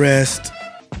want to rest,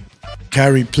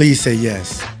 Kyrie, please say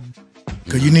yes.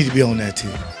 Because you need to be on that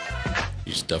team.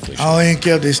 He's definitely. I don't even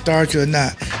care if they start you or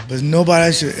not, but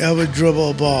nobody should ever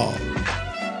dribble a ball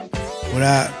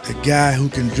without the guy who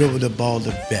can dribble the ball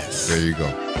the best. There you go.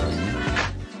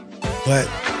 But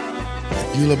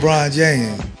if you LeBron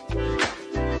James,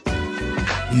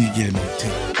 we need to get him on the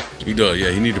team. He does. Yeah,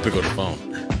 he need to pick up the phone.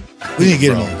 We need to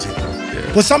get him on the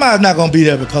team. But somebody's not going to be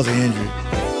there because of injury.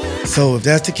 So if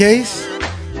that's the case,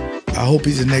 I hope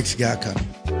he's the next guy coming.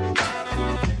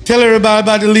 Tell everybody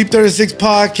about the Leap 36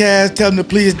 podcast. Tell them to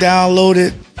please download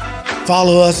it.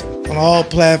 Follow us on all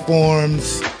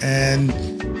platforms. And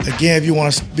again, if you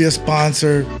want to be a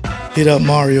sponsor, hit up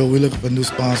Mario. We're looking for new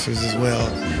sponsors as well.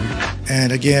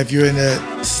 And again, if you're in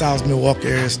the South Milwaukee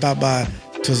area, stop by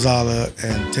Torzala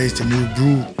and taste the new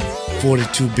Brew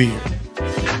 42 beer.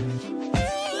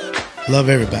 Love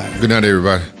everybody. Good night,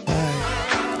 everybody.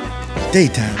 Bye.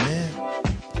 Daytime, man.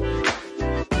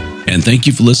 And thank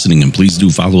you for listening. And please do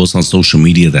follow us on social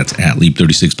media. That's at Leap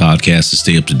 36 Podcast to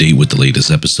stay up to date with the latest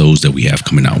episodes that we have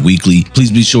coming out weekly. Please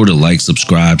be sure to like,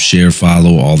 subscribe, share,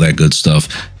 follow, all that good stuff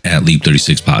at Leap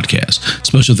 36 Podcast.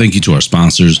 Special thank you to our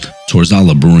sponsors,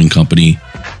 Torzala Brewing Company,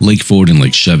 Lake Ford and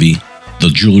Lake Chevy, the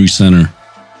Jewelry Center,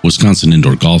 Wisconsin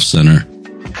Indoor Golf Center,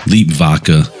 Leap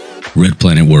Vodka, Red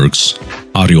Planet Works,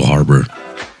 Audio Harbor,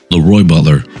 Leroy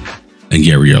Butler, and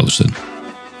Gary Ellerson.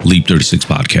 Leap 36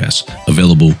 Podcast,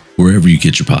 available wherever you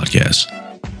get your podcasts.